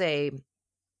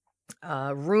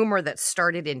rumor that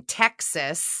started in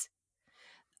Texas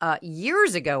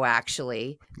years ago,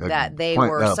 actually, that they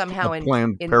were somehow in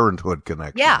Planned Parenthood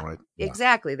connection. Yeah, right?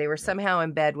 Exactly. They were somehow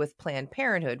in bed with Planned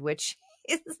Parenthood, which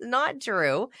is not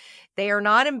true. They are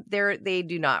not. They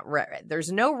do not.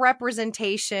 There's no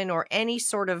representation or any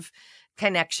sort of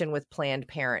connection with Planned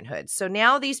Parenthood. So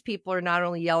now these people are not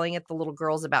only yelling at the little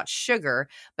girls about sugar,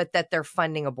 but that they're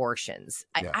funding abortions.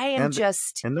 I am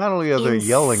and not only are they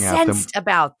yelling at them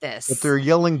about this, but they're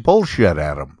yelling bullshit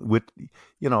at them. With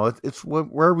it's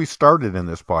where we started in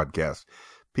this podcast.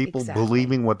 People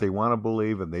believing what they want to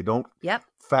believe, and they don't. Yep.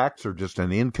 Facts are just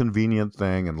an inconvenient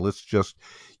thing, and let's just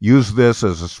use this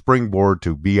as a springboard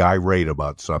to be irate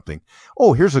about something.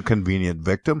 Oh, here's a convenient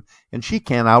victim, and she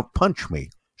can't out-punch me.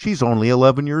 She's only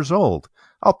 11 years old.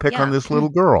 I'll pick on this little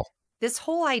girl. This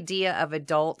whole idea of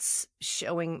adults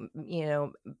showing,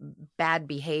 bad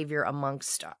behavior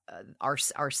amongst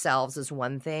ourselves is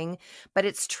one thing, but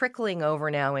it's trickling over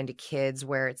now into kids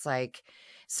where it's like,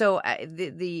 so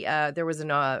there was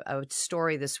a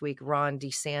story this week. Ron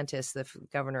DeSantis, the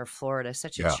governor of Florida,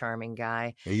 such a charming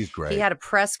guy. He's great. He had a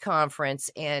press conference,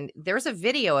 and there's a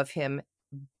video of him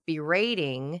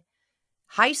berating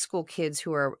high school kids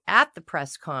who are at the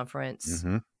press conference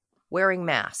wearing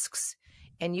masks.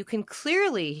 And you can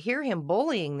clearly hear him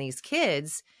bullying these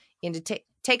kids into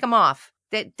take them off.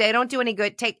 They don't do any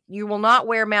good. You will not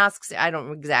wear masks. I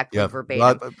don't exactly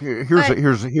verbatim.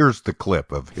 Here's the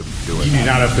clip of him doing. You do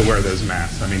not have to wear those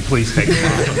masks. I mean, please take them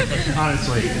off.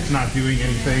 Honestly, it's not doing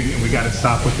anything, and we got to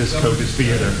stop with this COVID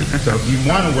theater. So if you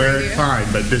want to wear it, fine.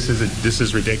 But this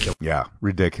is ridiculous. Yeah,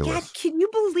 ridiculous. Yeah, can you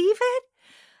believe it?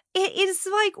 It is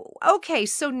like, okay,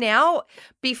 so now,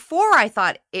 before I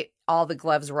thought all the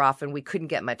gloves were off and we couldn't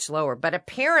get much lower, but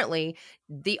apparently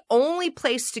the only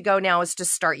place to go now is to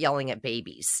start yelling at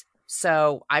babies.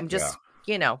 So I'm just,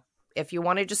 if you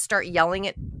want to just start yelling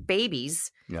at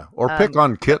babies. Yeah, or pick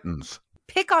on kittens.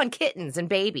 pick on kittens and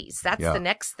babies. That's the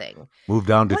next thing. Move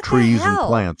down to trees and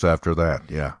plants after that.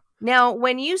 Yeah. Now,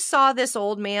 when you saw this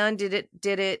old man, did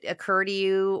it occur to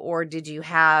you, or did you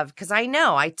have? Because I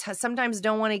know I sometimes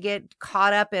don't want to get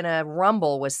caught up in a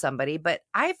rumble with somebody, but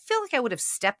I feel like I would have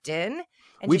stepped in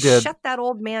and shut that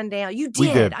old man down. You did.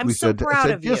 We did. I'm so proud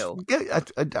of you.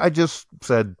 I just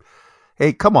said,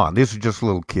 "Hey, come on! These are just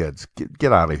little kids.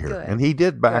 Get out of here." Good. And he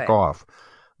did back off,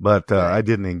 but I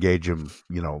didn't engage him,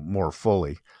 more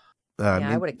fully.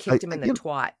 I would have kicked him in the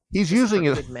twat. He's using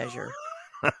it. Good measure.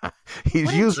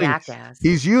 He's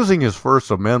using his First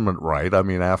Amendment right. I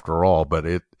mean, after all, but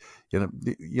that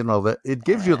it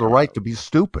gives you the right to be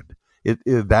stupid.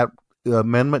 That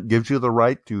amendment gives you the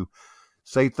right to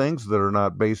say things that are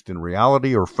not based in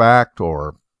reality or fact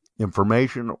or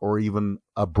information or even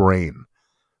a brain.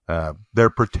 They're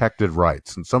protected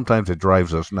rights, and sometimes it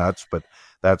drives us nuts, but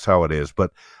that's how it is. But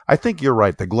I think you're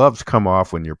right. The gloves come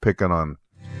off when you're picking on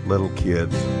little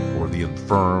kids or the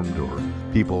infirmed or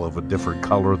people of a different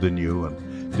color than you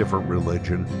and different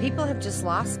religion. People have just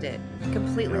lost it,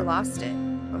 completely lost it.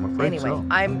 I'm afraid anyway, so.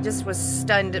 I'm just was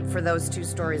stunned for those two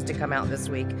stories to come out this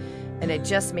week, and it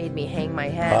just made me hang my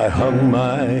head. I hung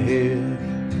my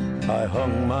head, I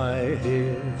hung my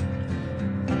head.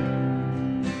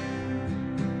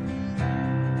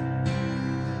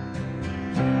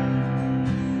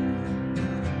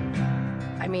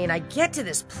 I mean, I get to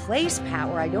this place, Pat,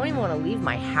 where I don't even want to leave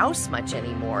my house much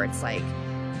anymore. It's like,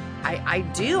 I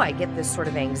get this sort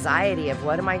of anxiety of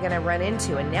what am I going to run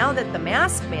into? And now that the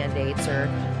mask mandates are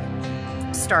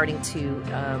starting to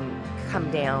come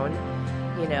down,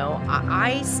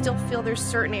 I still feel there's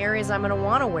certain areas I'm going to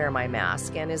want to wear my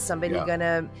mask. And is somebody going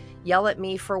to yell at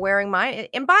me for wearing mine?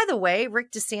 And by the way,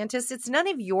 Rick DeSantis, it's none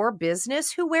of your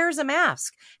business who wears a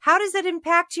mask. How does it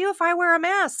impact you if I wear a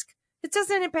mask? It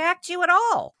doesn't impact you at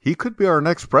all. He could be our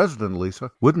next president, Lisa.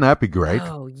 Wouldn't that be great?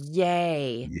 Oh,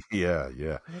 yay. Yeah.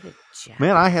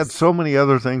 Man, I had so many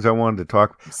other things I wanted to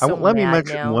talk. Let me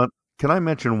mention one. Can I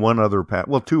mention one other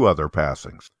two other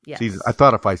passings? Yes. See, I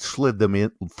thought if I slid them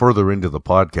in further into the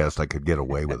podcast, I could get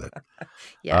away with it.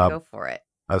 Go for it.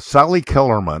 Sally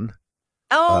Kellerman.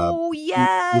 Oh,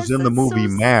 yes. Was in the movie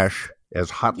MASH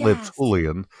as Hot Lips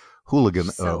Hooligan.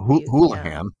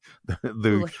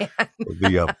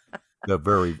 The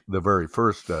very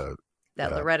first that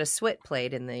Loretta Swit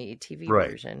played in the TV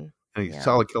version.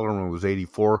 Sally Kellerman was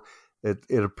 84.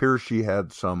 It appears she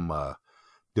had some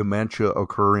dementia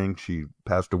occurring. She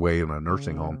passed away in a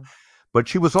nursing home, but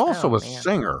she was also a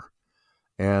singer,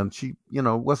 and she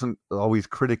wasn't always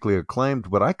critically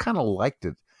acclaimed, but I kind of liked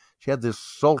it. She had this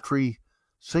sultry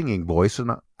singing voice,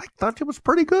 and I thought it was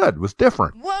pretty good. It was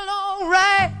different. Well, all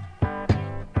right,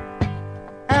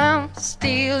 I'm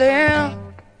stealing.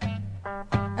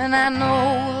 And I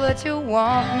know that you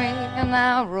want me, and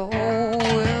I roll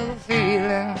with a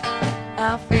feeling.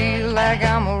 I feel like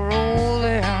I'm a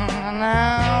rolling, and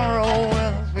I roll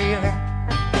with a feeling.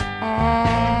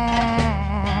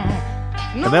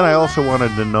 And then I also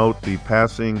wanted to note the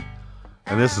passing,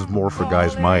 and this is more for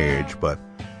guys my age, but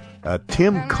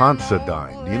Tim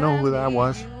Considine. Do you know who that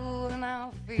was?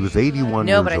 He was 81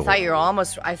 years old. No, but I thought you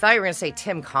were going to say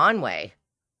Tim Conway.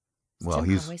 Well,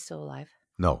 Tim Conway still alive?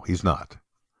 No, he's not.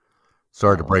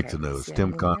 Sorry to break the news.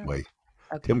 Tim Conway.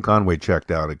 Okay. Tim Conway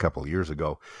checked out a couple of years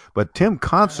ago. But Tim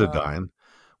Considine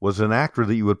was an actor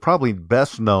that you would probably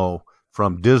best know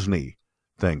from Disney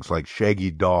things like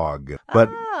Shaggy Dog. But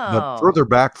further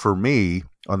back for me,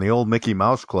 on the old Mickey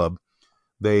Mouse Club,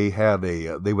 they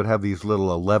would have these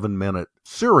little 11-minute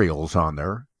serials on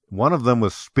there. One of them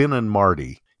was Spin and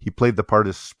Marty. He played the part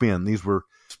of Spin.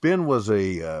 Spin was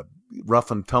a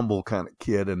rough and tumble kind of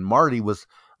kid, and Marty was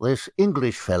this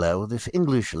English fellow, this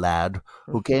English lad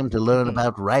who came to learn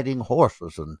about riding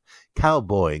horses and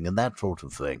cowboying and that sort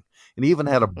of thing. And he even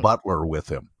had a butler with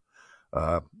him.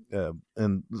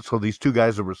 And so these two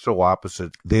guys that were so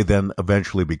opposite, they then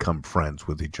eventually become friends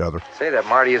with each other. Say, that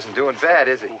Marty isn't doing bad,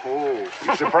 is he?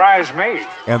 You surprised me.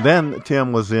 And then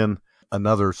Tim was in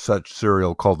another such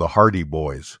serial called The Hardy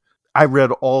Boys. I read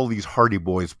all these Hardy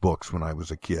Boys books when I was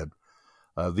a kid.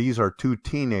 These are two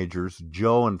teenagers,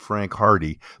 Joe and Frank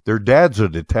Hardy. Their dad's a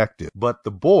detective. But the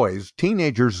boys,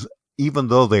 teenagers, even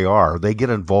though they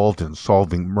get involved in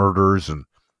solving murders and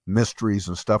mysteries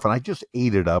and stuff. And I just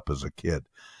ate it up as a kid.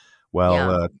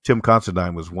 Well, Tim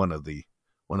Considine was one of the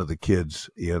kids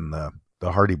in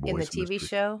the Hardy Boys. In the TV mystery.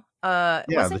 show?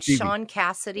 Wasn't Sean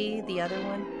Cassidy the other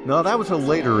one? No, that was a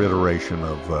later iteration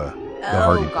of the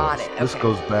Hardy Boys. Got it. This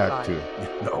goes back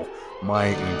to, my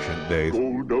ancient days.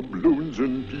 Gold doubloons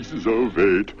and pieces of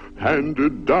 8,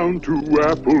 handed down to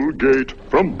Applegate,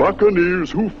 from buccaneers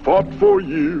who fought for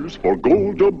years for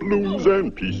gold doubloons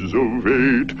and pieces of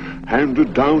 8,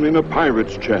 handed down in a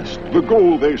pirate's chest, the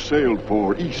gold they sailed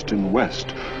for east and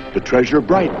west, the treasure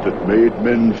bright that made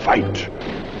men fight,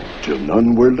 till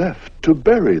none were left to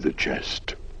bury the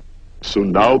chest. So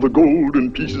now the gold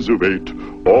and pieces of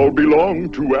 8 all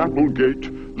belong to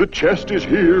Applegate. The chest is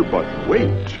here, but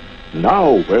wait.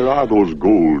 Now, where are those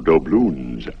gold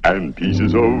doubloons and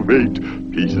pieces of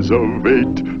 8, pieces of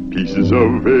 8, pieces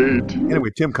of 8? Anyway,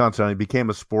 Tim Considine became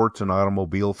a sports and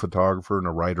automobile photographer and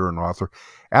a writer and author.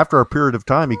 After a period of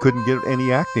time, he couldn't get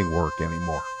any acting work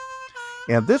anymore.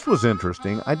 And this was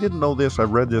interesting. I didn't know this. I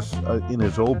read this in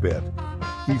his obit.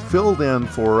 He filled in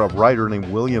for a writer named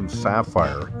William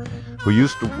Safire, who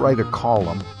used to write a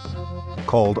column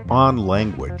called On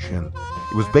Language, and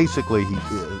it was basically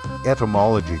an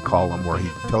etymology column where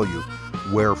he'd tell you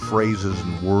where phrases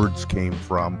and words came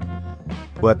from.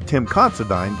 But Tim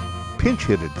Considine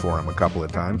pinch-hitted for him a couple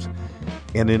of times,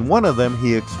 and in one of them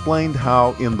he explained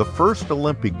how in the first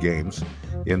Olympic Games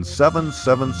in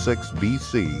 776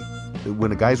 BC,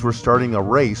 when the guys were starting a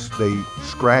race, they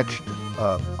scratched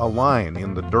a line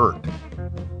in the dirt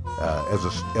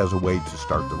as a way to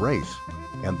start the race.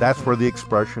 And that's where the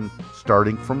expression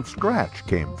starting from scratch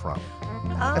came from.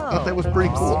 I thought that was pretty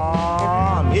cool. Oh,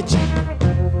 I'm itching.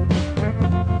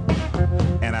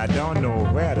 And I don't know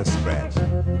where to scratch.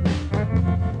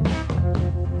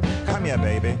 Come here,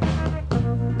 baby.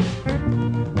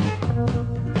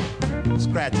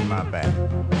 Scratch my back.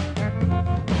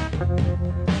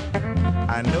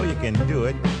 I know you can do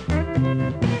it.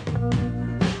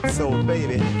 So,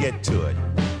 baby, get to it.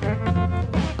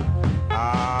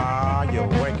 You're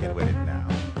working with it now.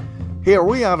 Hey, are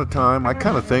we out of time? I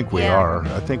kind of think we are.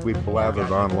 I think we've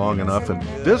blathered on long enough. And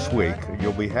this week,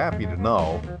 you'll be happy to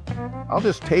know, I'll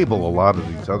just table a lot of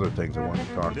these other things I want to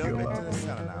talk to you about.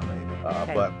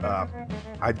 But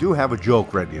I do have a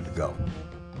joke ready to go.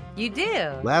 You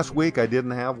do? Last week, I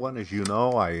didn't have one. As you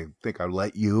know, I think I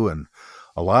let you and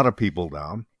a lot of people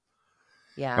down.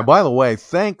 Yeah. And by the way,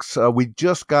 thanks. We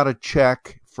just got a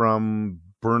check from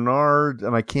Bernard,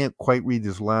 and I can't quite read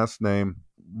his last name,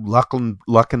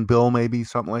 Luckenbill, maybe,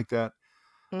 something like that.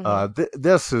 Mm-hmm.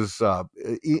 This is,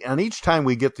 and each time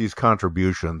we get these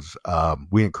contributions,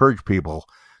 we encourage people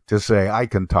to say, I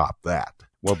can top that.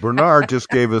 Well, Bernard just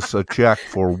gave us a check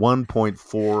for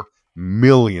 $1.4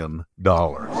 million.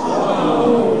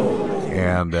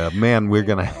 And, man, we're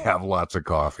going to have lots of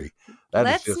coffee.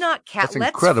 Let's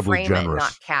incredibly frame generous. It,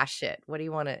 not cash it. What do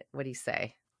you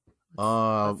say?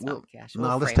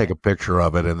 Let's take a picture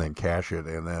of it and then cash it.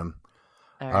 And then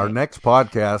our right. next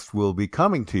podcast will be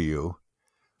coming to you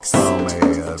from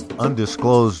a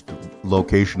undisclosed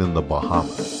location in the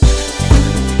Bahamas.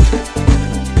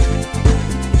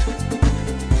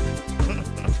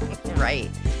 Right.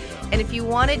 And if you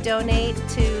want to donate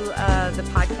to the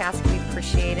podcast, we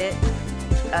appreciate it.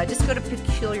 Just go to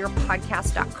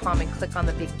peculiarpodcast.com and click on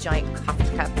the big giant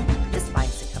coffee cup. Just buy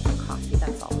us a cup of coffee.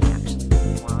 That's all we actually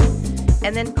want.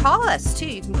 And then call us, too.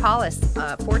 You can call us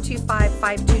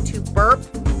 425-522-BURP,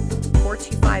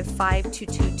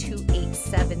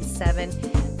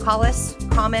 425-522-2877. Call us,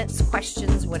 comments,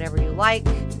 questions, whatever you like.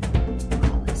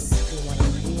 Call us.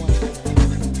 We want to.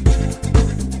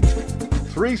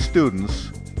 3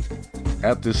 students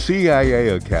at the CIA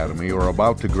Academy are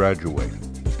about to graduate.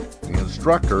 The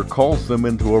instructor calls them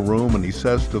into a room and he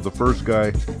says to the first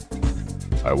guy,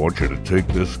 I want you to take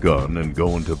this gun and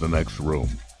go into the next room.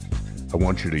 I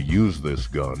want you to use this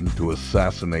gun to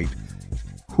assassinate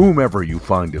whomever you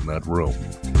find in that room.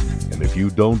 And if you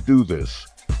don't do this,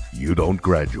 you don't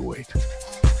graduate.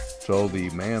 So the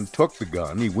man took the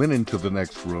gun, he went into the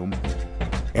next room,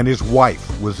 and his wife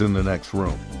was in the next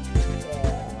room.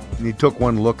 And he took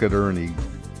one look at her and he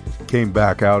came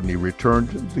back out and he returned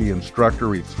to the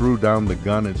instructor. He threw down the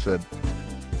gun and said,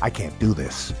 I can't do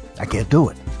this. I can't do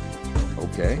it.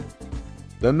 Okay.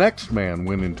 The next man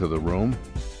went into the room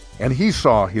and he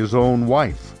saw his own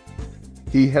wife.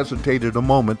 He hesitated a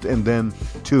moment and then,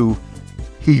 too,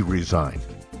 he resigned.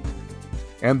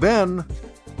 And then,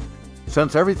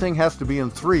 since everything has to be in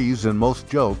threes in most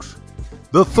jokes,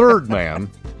 the third man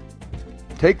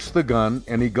takes the gun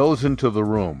and he goes into the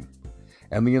room.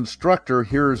 And the instructor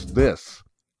hears this.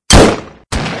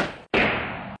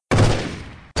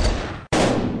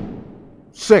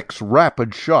 6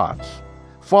 rapid shots,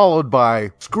 followed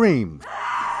by screams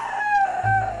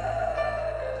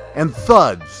and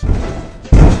thuds,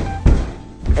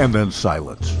 and then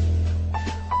silence.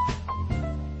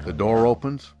 The door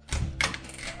opens,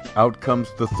 Out comes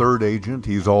the third agent.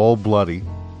 He's all bloody.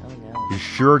 Oh, no. His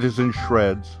shirt is in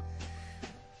shreds.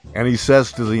 And he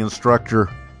says to the instructor,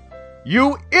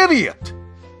 "You idiot!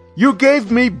 You gave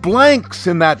me blanks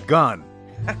in that gun.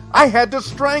 I had to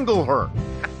strangle her."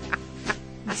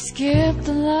 Skip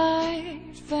the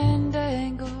light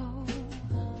fandango,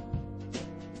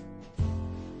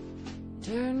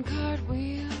 turn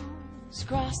cartwheels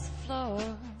across the floor.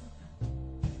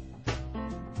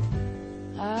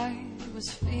 I was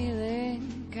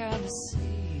feeling kinda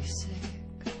seasick,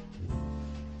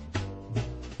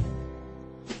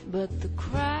 but the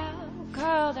crowd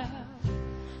called out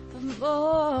for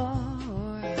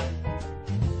more,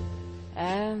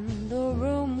 and the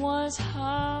room was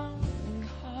humming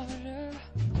harder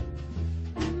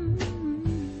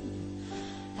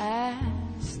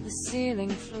as the ceiling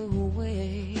flew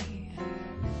away.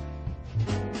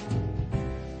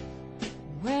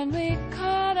 When we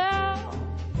called out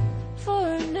for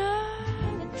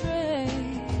another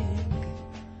drink,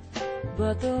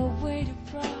 but the waiter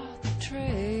brought the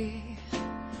tray,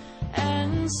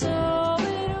 and so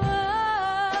it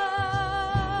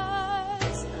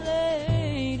was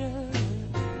later,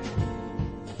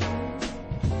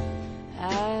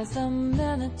 as the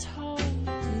minute told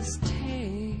his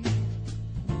tale,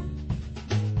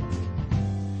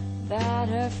 that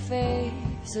her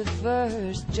face at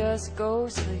first just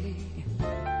ghostly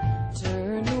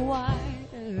turned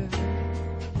whiter,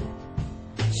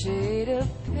 shade of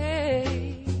pale.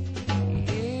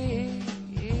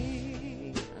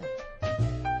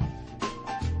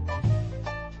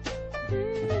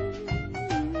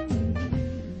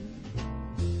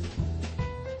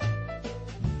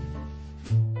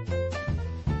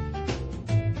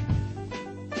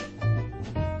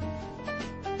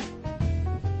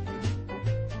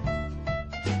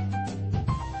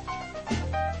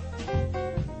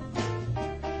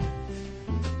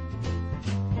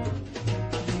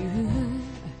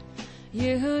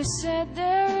 You said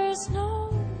there is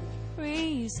no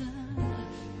reason,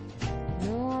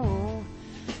 no,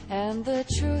 and the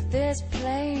truth is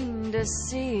plain to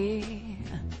see.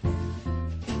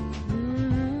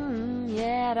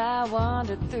 Yet I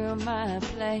wandered through my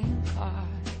playing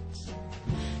cards,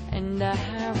 and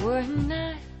I would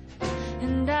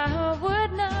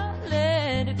not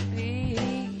let it be.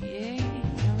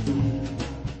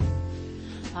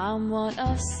 I'm one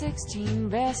of 16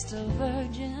 vestal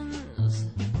virgins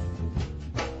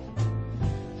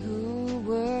who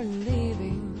were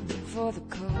leaving for the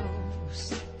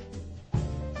coast.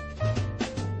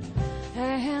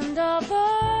 And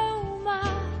although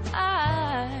my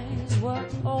eyes were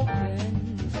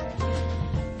open,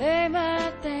 they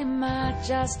might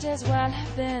just as well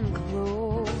have been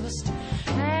closed.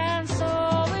 And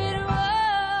so it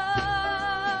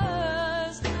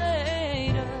was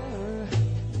later,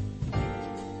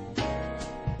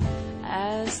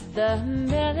 as the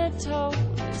minute told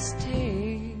his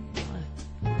tale,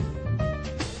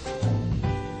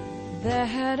 that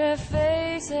her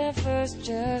face at first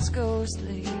just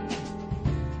ghostly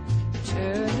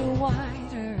turned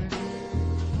whiter,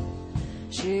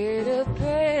 shade of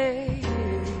pale.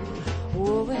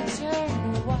 Oh, it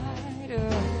turned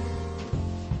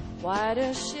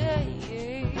whiter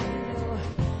shade.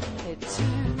 It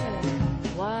turned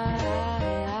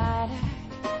whiter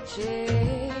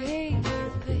shade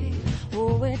of pale.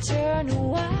 Oh, it turned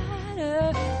whiter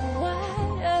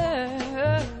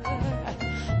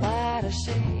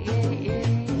shade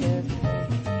of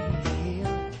pale.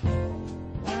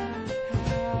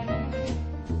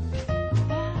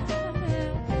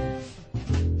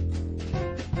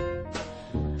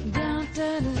 Down,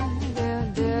 down, down,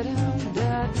 down,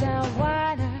 down, down,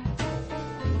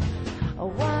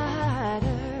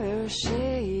 whiter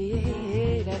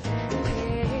shade of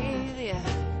pale.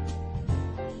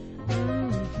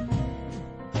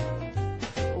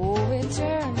 Oh, it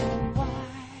turned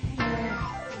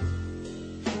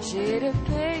shade of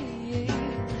pale,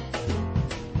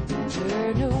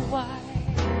 turn to white,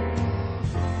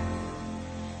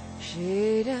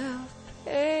 shade of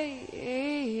pale.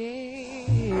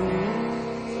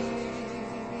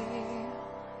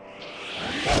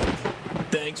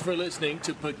 Thanks for listening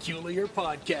to Peculiar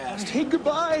Podcast. Hey,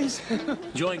 goodbyes.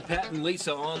 Join Pat and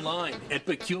Lisa online at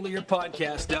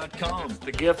peculiarpodcast.com.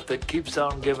 The gift that keeps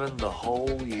on giving the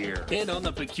whole year. And on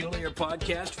the Peculiar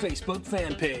Podcast Facebook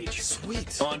fan page.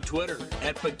 Sweet. On Twitter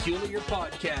at Peculiar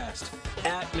Podcast,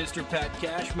 at Mr. Pat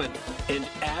Cashman, and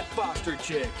at Foster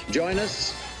Chick. Join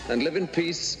us and live in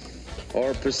peace,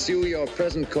 or pursue your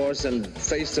present course and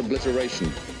face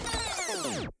obliteration.